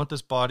 Okay, you know what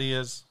this body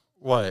is?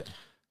 What?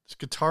 This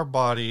guitar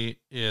body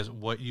is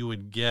what you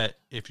would get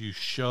if you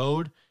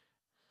showed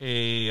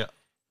a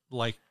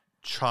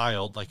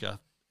child, like a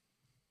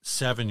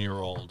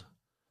 7-year-old.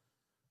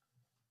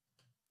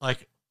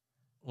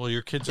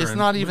 Your kids are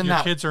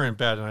kids are in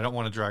bed, and I don't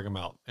want to drag them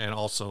out. And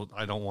also,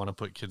 I don't want to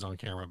put kids on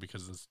camera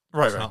because it's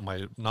not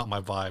my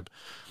vibe.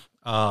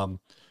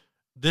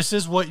 This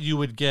is what you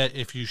would get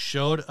if you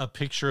showed a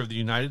picture of the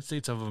United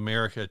States of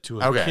America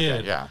to a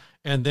kid. Yeah.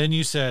 And then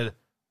you said,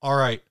 all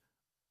right,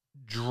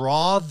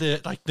 draw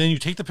then you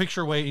take the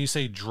picture away and you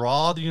say,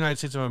 draw the United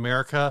States of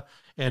America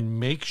and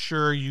make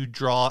sure you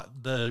draw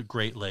the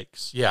Great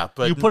Lakes. Yeah,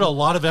 but you put a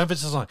lot of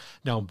emphasis on it.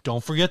 Now,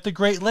 don't forget the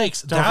Great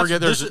Lakes. Don't forget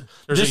there's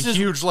a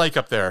huge lake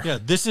up there. Yeah,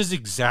 this is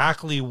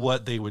exactly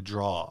what they would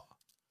draw.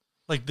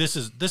 This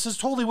is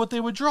totally what they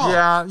would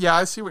draw. Yeah,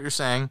 I see what you're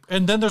saying.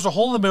 And then there's a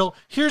hole in the middle.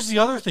 Here's the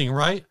other thing,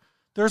 right?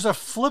 There's a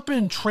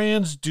flippin'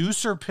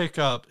 transducer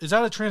pickup. Is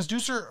that a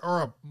transducer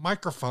or a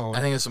microphone? I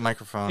think it's a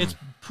microphone. It's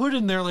put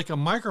in there like a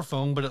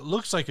microphone, but it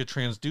looks like a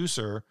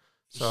transducer.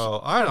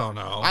 So I don't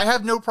know. I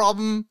have no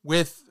problem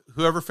with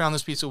whoever found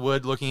this piece of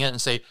wood looking at it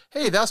and say,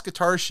 "Hey, that's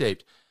guitar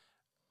shaped."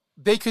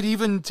 They could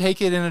even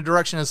take it in a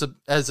direction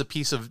as a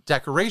piece of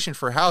decoration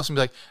for a house and be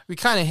like, "We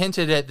kind of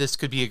hinted at this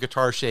could be a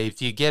guitar shape.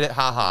 Do you get it?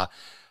 Haha."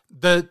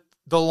 The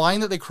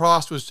line that they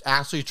crossed was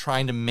actually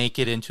trying to make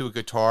it into a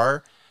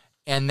guitar,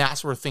 and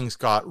that's where things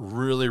got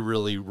really,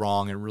 really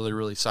wrong and really,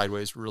 really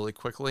sideways really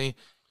quickly.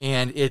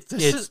 And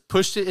it's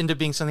pushed it into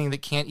being something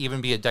that can't even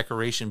be a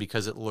decoration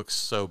because it looks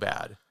so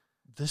bad.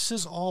 This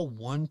is all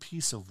one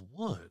piece of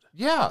wood.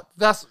 Yeah,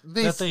 that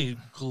they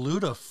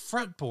glued a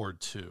fretboard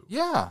to.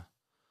 Yeah,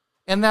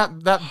 and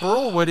that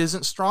burl wood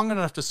isn't strong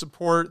enough to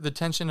support the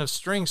tension of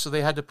strings, so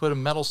they had to put a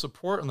metal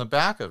support on the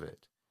back of it.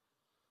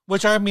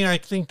 Which, I mean, I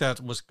think that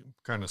was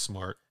kind of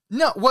smart.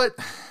 No,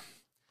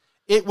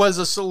 it was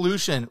a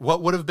solution.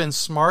 What would have been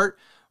smart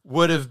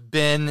would have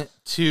been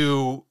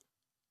to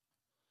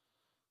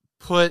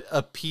put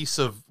a piece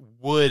of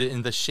wood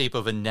in the shape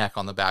of a neck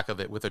on the back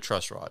of it with a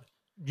truss rod.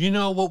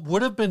 What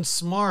would have been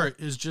smart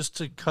is just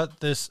to cut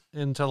this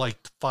into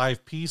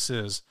 5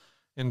 pieces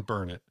and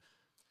burn it.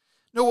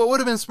 No, what would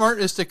have been smart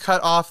is to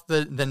cut off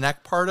the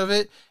neck part of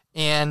it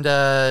and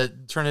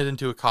turn it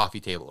into a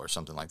coffee table or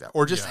something like that.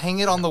 Or just hang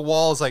it on the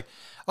wall as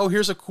oh,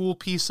 here's a cool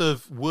piece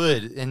of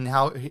wood and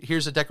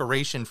here's a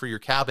decoration for your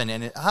cabin.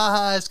 And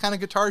it's kind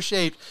of guitar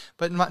shaped,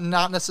 but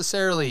not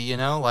necessarily,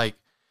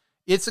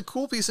 it's a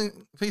cool piece of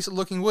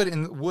looking wood,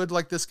 and wood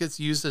like this gets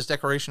used as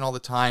decoration all the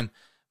time.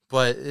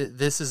 But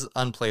this is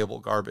unplayable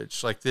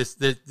garbage. This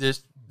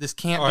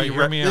can't be.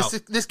 Hear me out.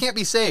 This can't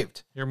be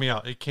saved. Hear me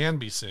out. It can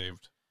be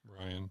saved,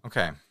 Ryan.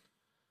 Okay.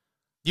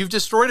 You've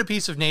destroyed a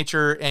piece of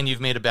nature and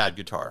you've made a bad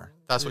guitar.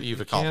 That's what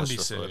you've accomplished.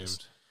 It can be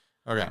saved.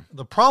 Okay.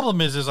 The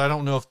problem is I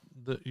don't know if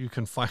you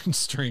can find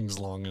strings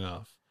long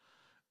enough.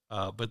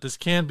 But this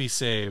can be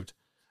saved.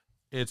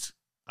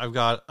 I've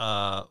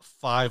got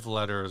 5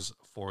 letters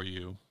for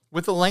you.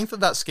 With the length of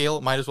that scale,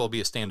 it might as well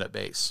be a stand-up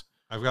bass.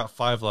 I've got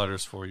 5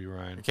 letters for you,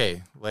 Ryan.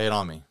 Okay, lay it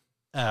on me.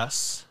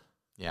 S.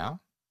 Yeah.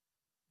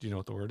 Do you know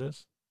what the word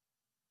is?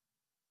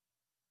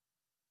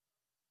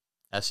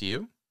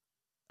 SU?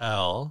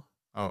 L.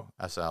 Oh,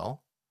 SL.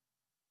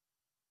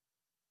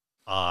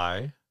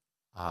 I.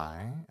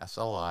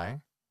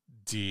 SLI.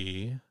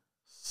 D.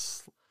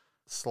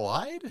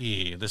 Slide?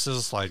 E. This is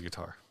a slide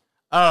guitar.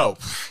 Oh.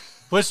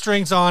 Put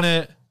strings on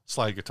it.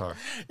 Slide guitar.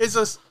 This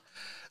is...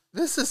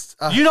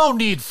 You don't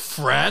need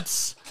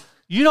frets.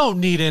 You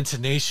don't need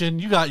intonation.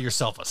 You got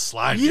yourself a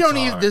slide guitar. You don't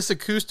need this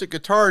acoustic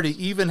guitar to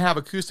even have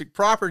acoustic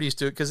properties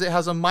to it because it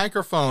has a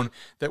microphone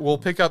that will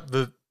pick up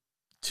the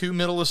 2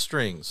 middle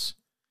strings.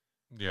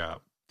 Yeah.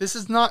 This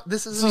isn't a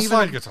even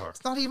slide guitar.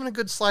 It's not even a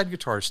good slide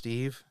guitar,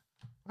 Steve.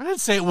 I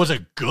didn't say it was a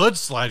good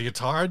slide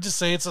guitar. I just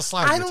say it's a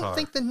slide guitar. I don't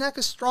think the neck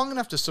is strong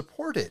enough to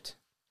support it.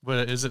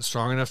 But is it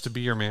strong enough to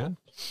be your man?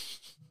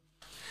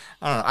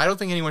 I don't know. I don't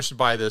think anyone should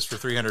buy this for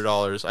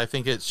 $300. I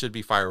think it should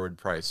be firewood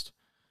priced.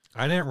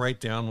 I didn't write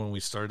down when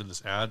we started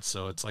this ad,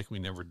 so it's like we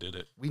never did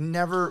it. We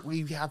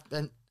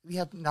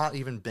have not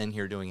even been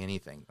here doing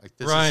anything. Like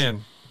this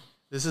Ryan.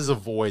 This is a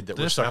void that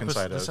we're stuck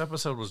inside of. This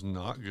episode was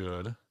not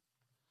good.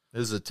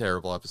 This is a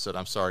terrible episode.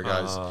 I'm sorry,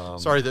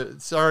 guys. Sorry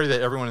that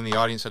everyone in the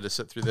audience had to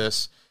sit through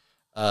this.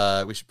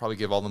 We should probably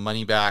give all the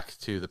money back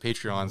to the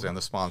Patreons and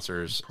the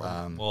sponsors.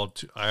 I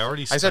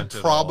already I said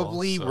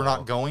probably. We're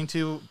not going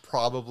to.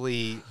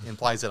 Probably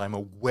implies that I'm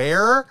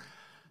aware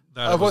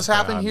of what's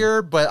happened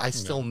here, but I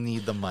still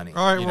need the money.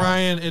 All right,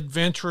 Ryan,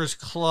 Adventurers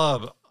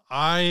Club.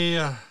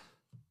 Greco.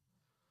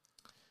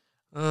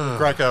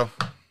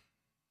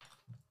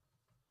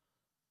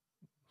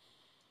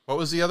 What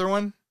was the other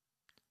one?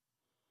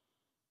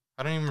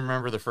 I don't even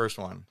remember the first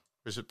one,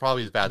 which is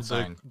probably a bad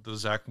sign. The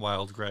Zach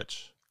Wylde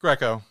Gretsch.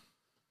 Greco.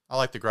 I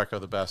like the Greco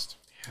the best.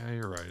 Yeah,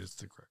 you're right. It's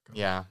the Greco.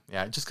 Yeah.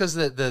 Just because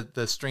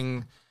the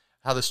string,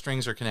 how the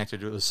strings are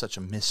connected, it was such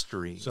a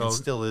mystery. So it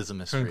still is a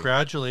mystery.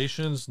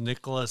 Congratulations,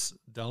 Nicholas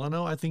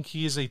Delano. I think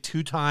he is a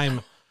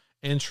 2-time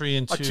entry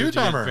into the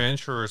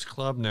Adventurers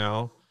Club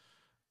now.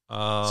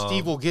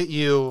 Steve will get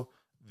you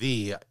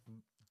the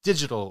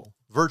digital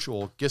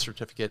virtual gift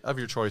certificate of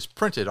your choice,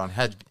 printed on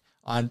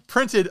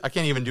printed. I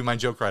can't even do my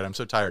joke right. I'm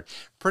so tired.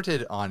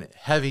 Printed on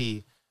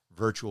heavy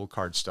virtual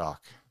cardstock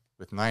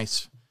with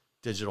nice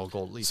digital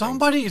gold leaf.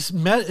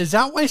 Is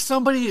that why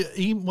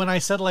somebody, when I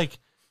said like,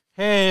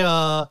 hey,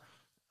 yeah,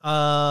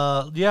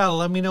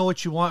 let me know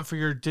what you want for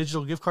your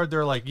digital gift card,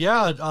 they're like,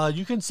 yeah,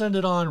 you can send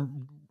it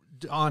on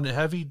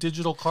heavy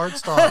digital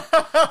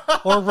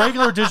cardstock or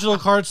regular digital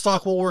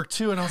cardstock will work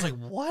too. And I was like,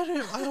 what?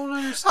 I don't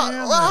understand.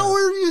 How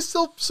are you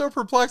still so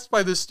perplexed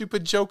by this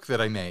stupid joke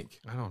that I make?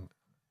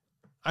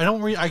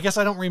 I guess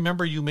I don't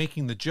remember you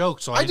making the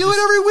joke. So I do it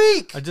every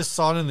week. I just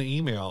saw it in the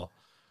email.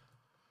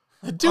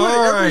 I do it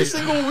every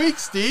single week,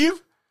 Steve.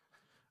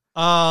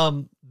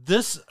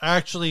 This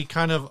actually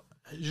kind of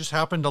just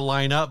happened to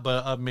line up,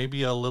 but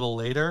maybe a little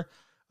later.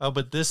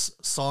 But this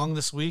song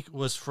this week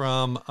was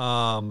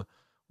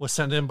was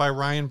sent in by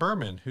Ryan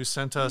Berman, who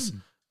sent us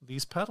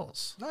these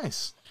pedals.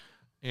 Nice.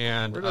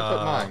 And where did I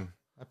put mine?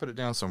 I put it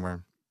down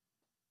somewhere.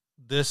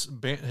 His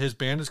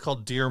band is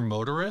called Dear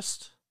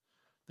Motorist.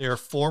 They are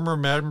former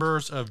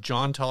members of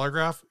John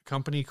Telegraph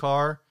Company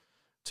Car,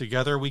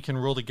 Together We Can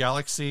Rule the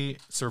Galaxy,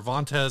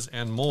 Cervantes,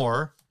 and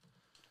more.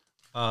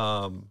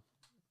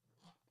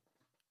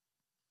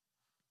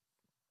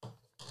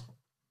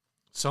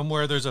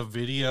 Somewhere there's a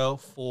video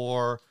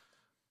for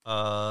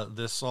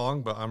this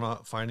song, but I'm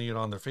not finding it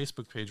on their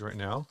Facebook page right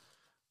now.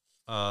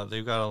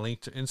 They've got a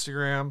link to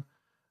Instagram.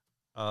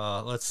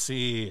 Let's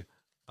see.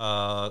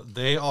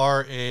 They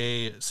are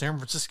a San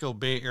Francisco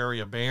Bay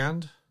Area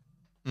band.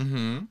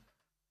 Mm-hmm.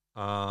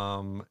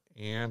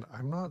 And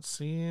I'm not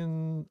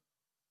seeing...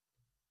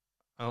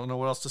 I don't know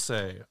what else to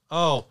say.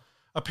 Oh,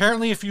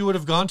 apparently if you would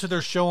have gone to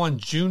their show on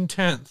June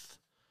 10th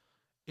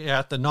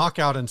at the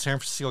Knockout in San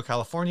Francisco,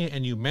 California,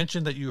 and you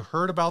mentioned that you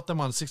heard about them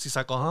on 60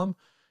 Cycle Hum,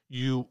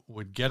 you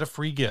would get a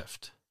free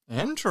gift.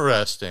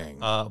 Interesting.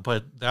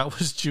 But that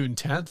was June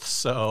 10th,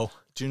 so...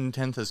 June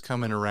 10th is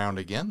coming around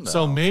again, though.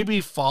 So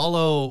maybe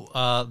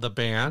follow the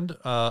band.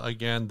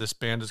 Again, this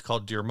band is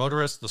called Dear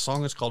Motorist. The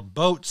song is called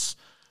Boats.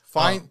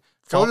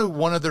 Go to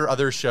one of their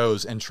other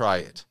shows and try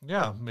it.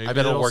 Yeah, maybe I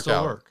bet it'll work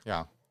out. Work.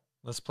 Yeah.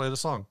 Let's play the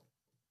song.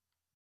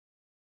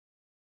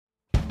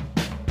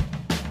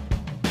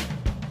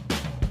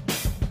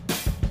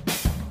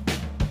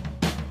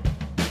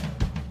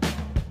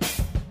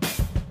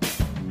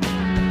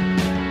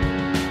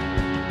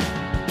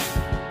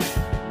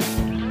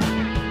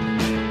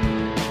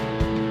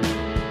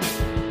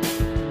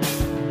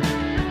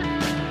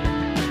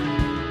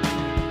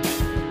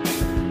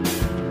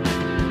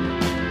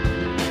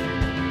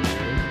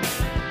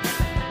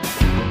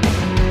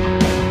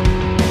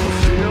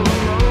 Feel the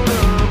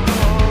motor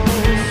pulse.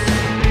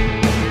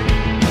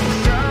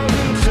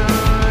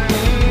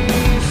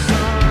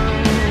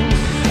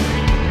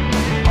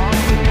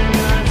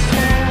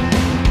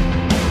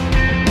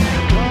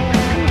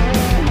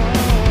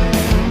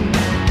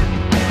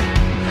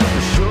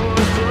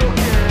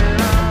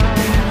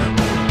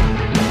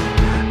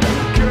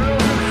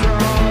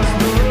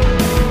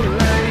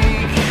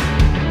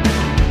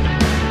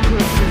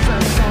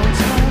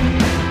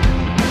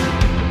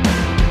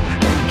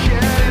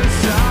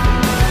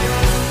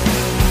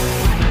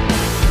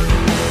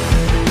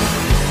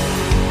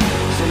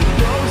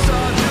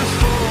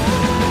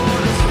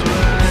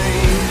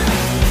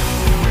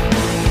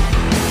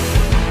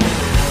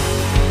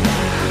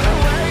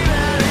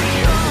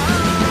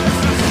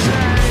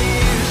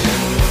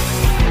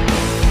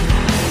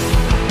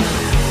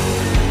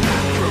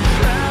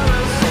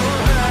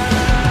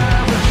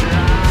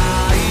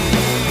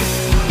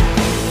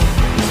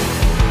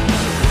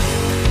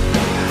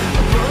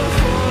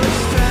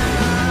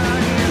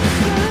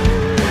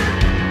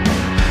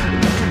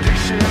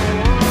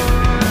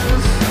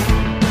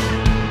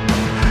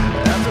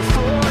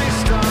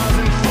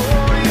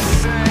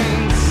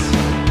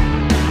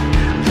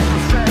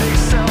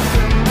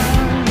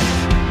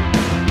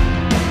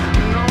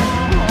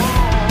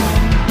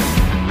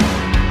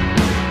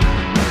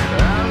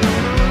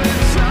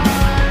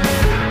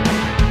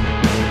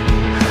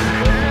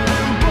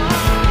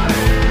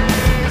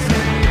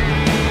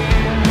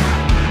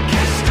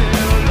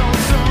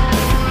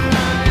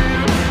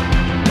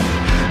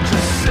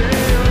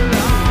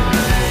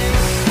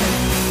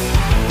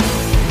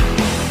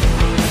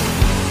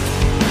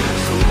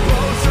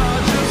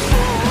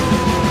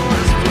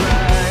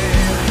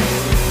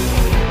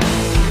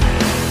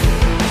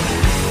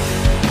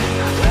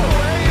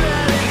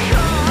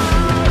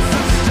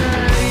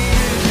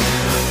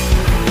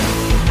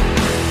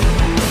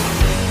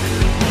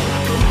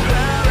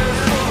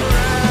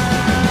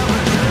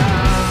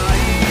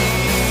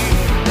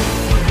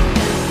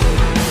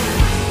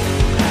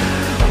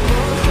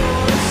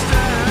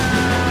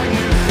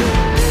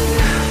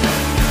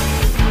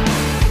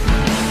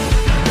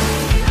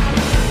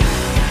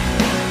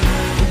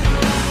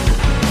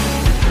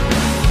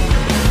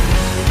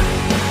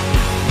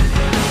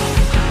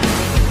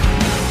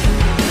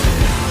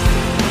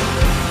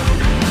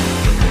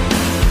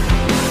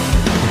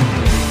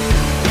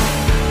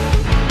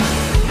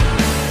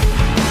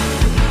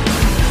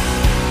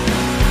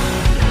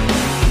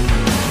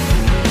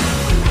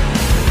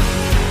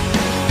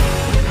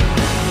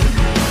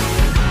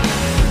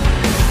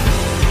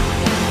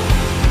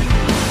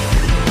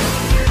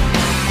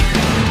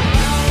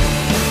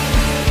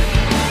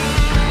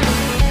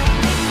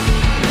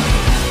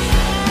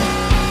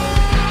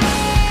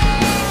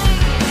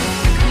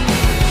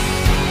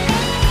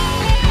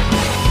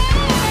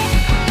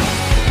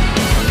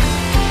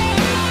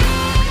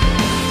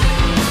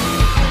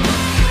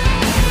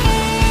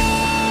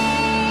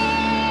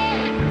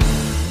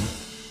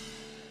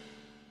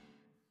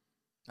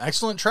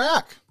 Excellent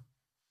track.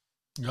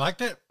 You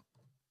liked it?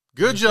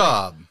 Good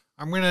job.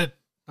 I'm gonna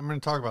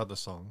talk about this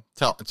song.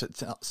 Tell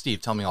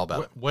Steve. Tell me all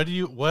about it.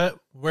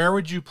 Where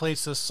would you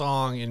place this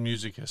song in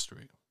music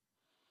history?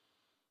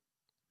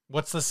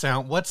 What's the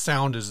sound? What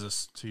sound is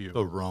this to you?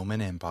 The Roman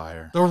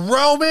Empire. The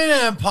Roman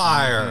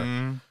Empire.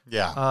 Mm-hmm.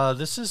 Yeah.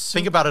 This is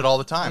think about it all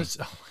the time. Oh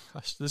my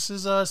gosh, this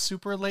is a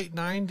super late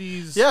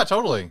 '90s. Yeah,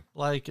 totally.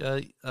 Like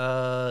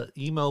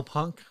emo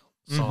punk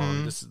song.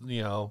 Mm-hmm. This is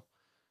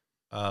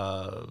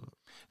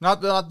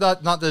not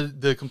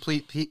the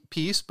complete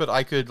piece, but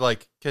I could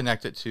like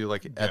connect it to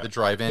like at the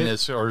drive-in or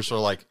sort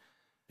of like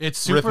it's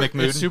super rhythmic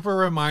mood. It super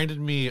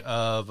reminded me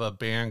of a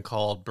band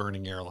called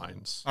Burning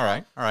Airlines. All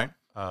right.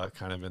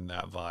 Kind of in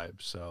that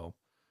vibe. So,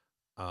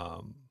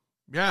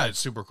 yeah, it's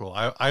super cool.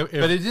 But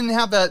it didn't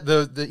have that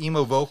the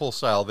emo vocal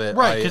style that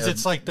because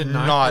it's like the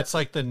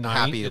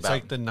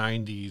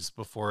 90s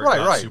before it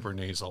got super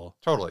nasal.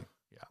 Totally.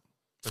 Yeah.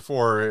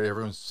 Before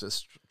everyone's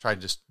just tried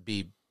to just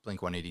be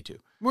Blink-182.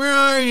 Where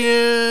are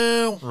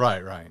you?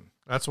 Right.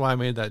 That's why I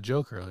made that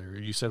joke earlier.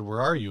 You said,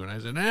 "Where are you?" And I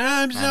said,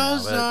 "I'm so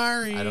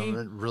sorry." I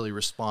don't really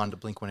respond to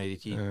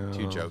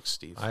Blink-182 jokes,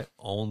 Steve. I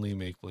only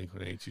make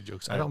Blink-182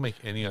 jokes. I don't make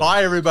any other.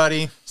 Bye,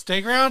 everybody. Stay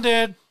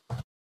grounded.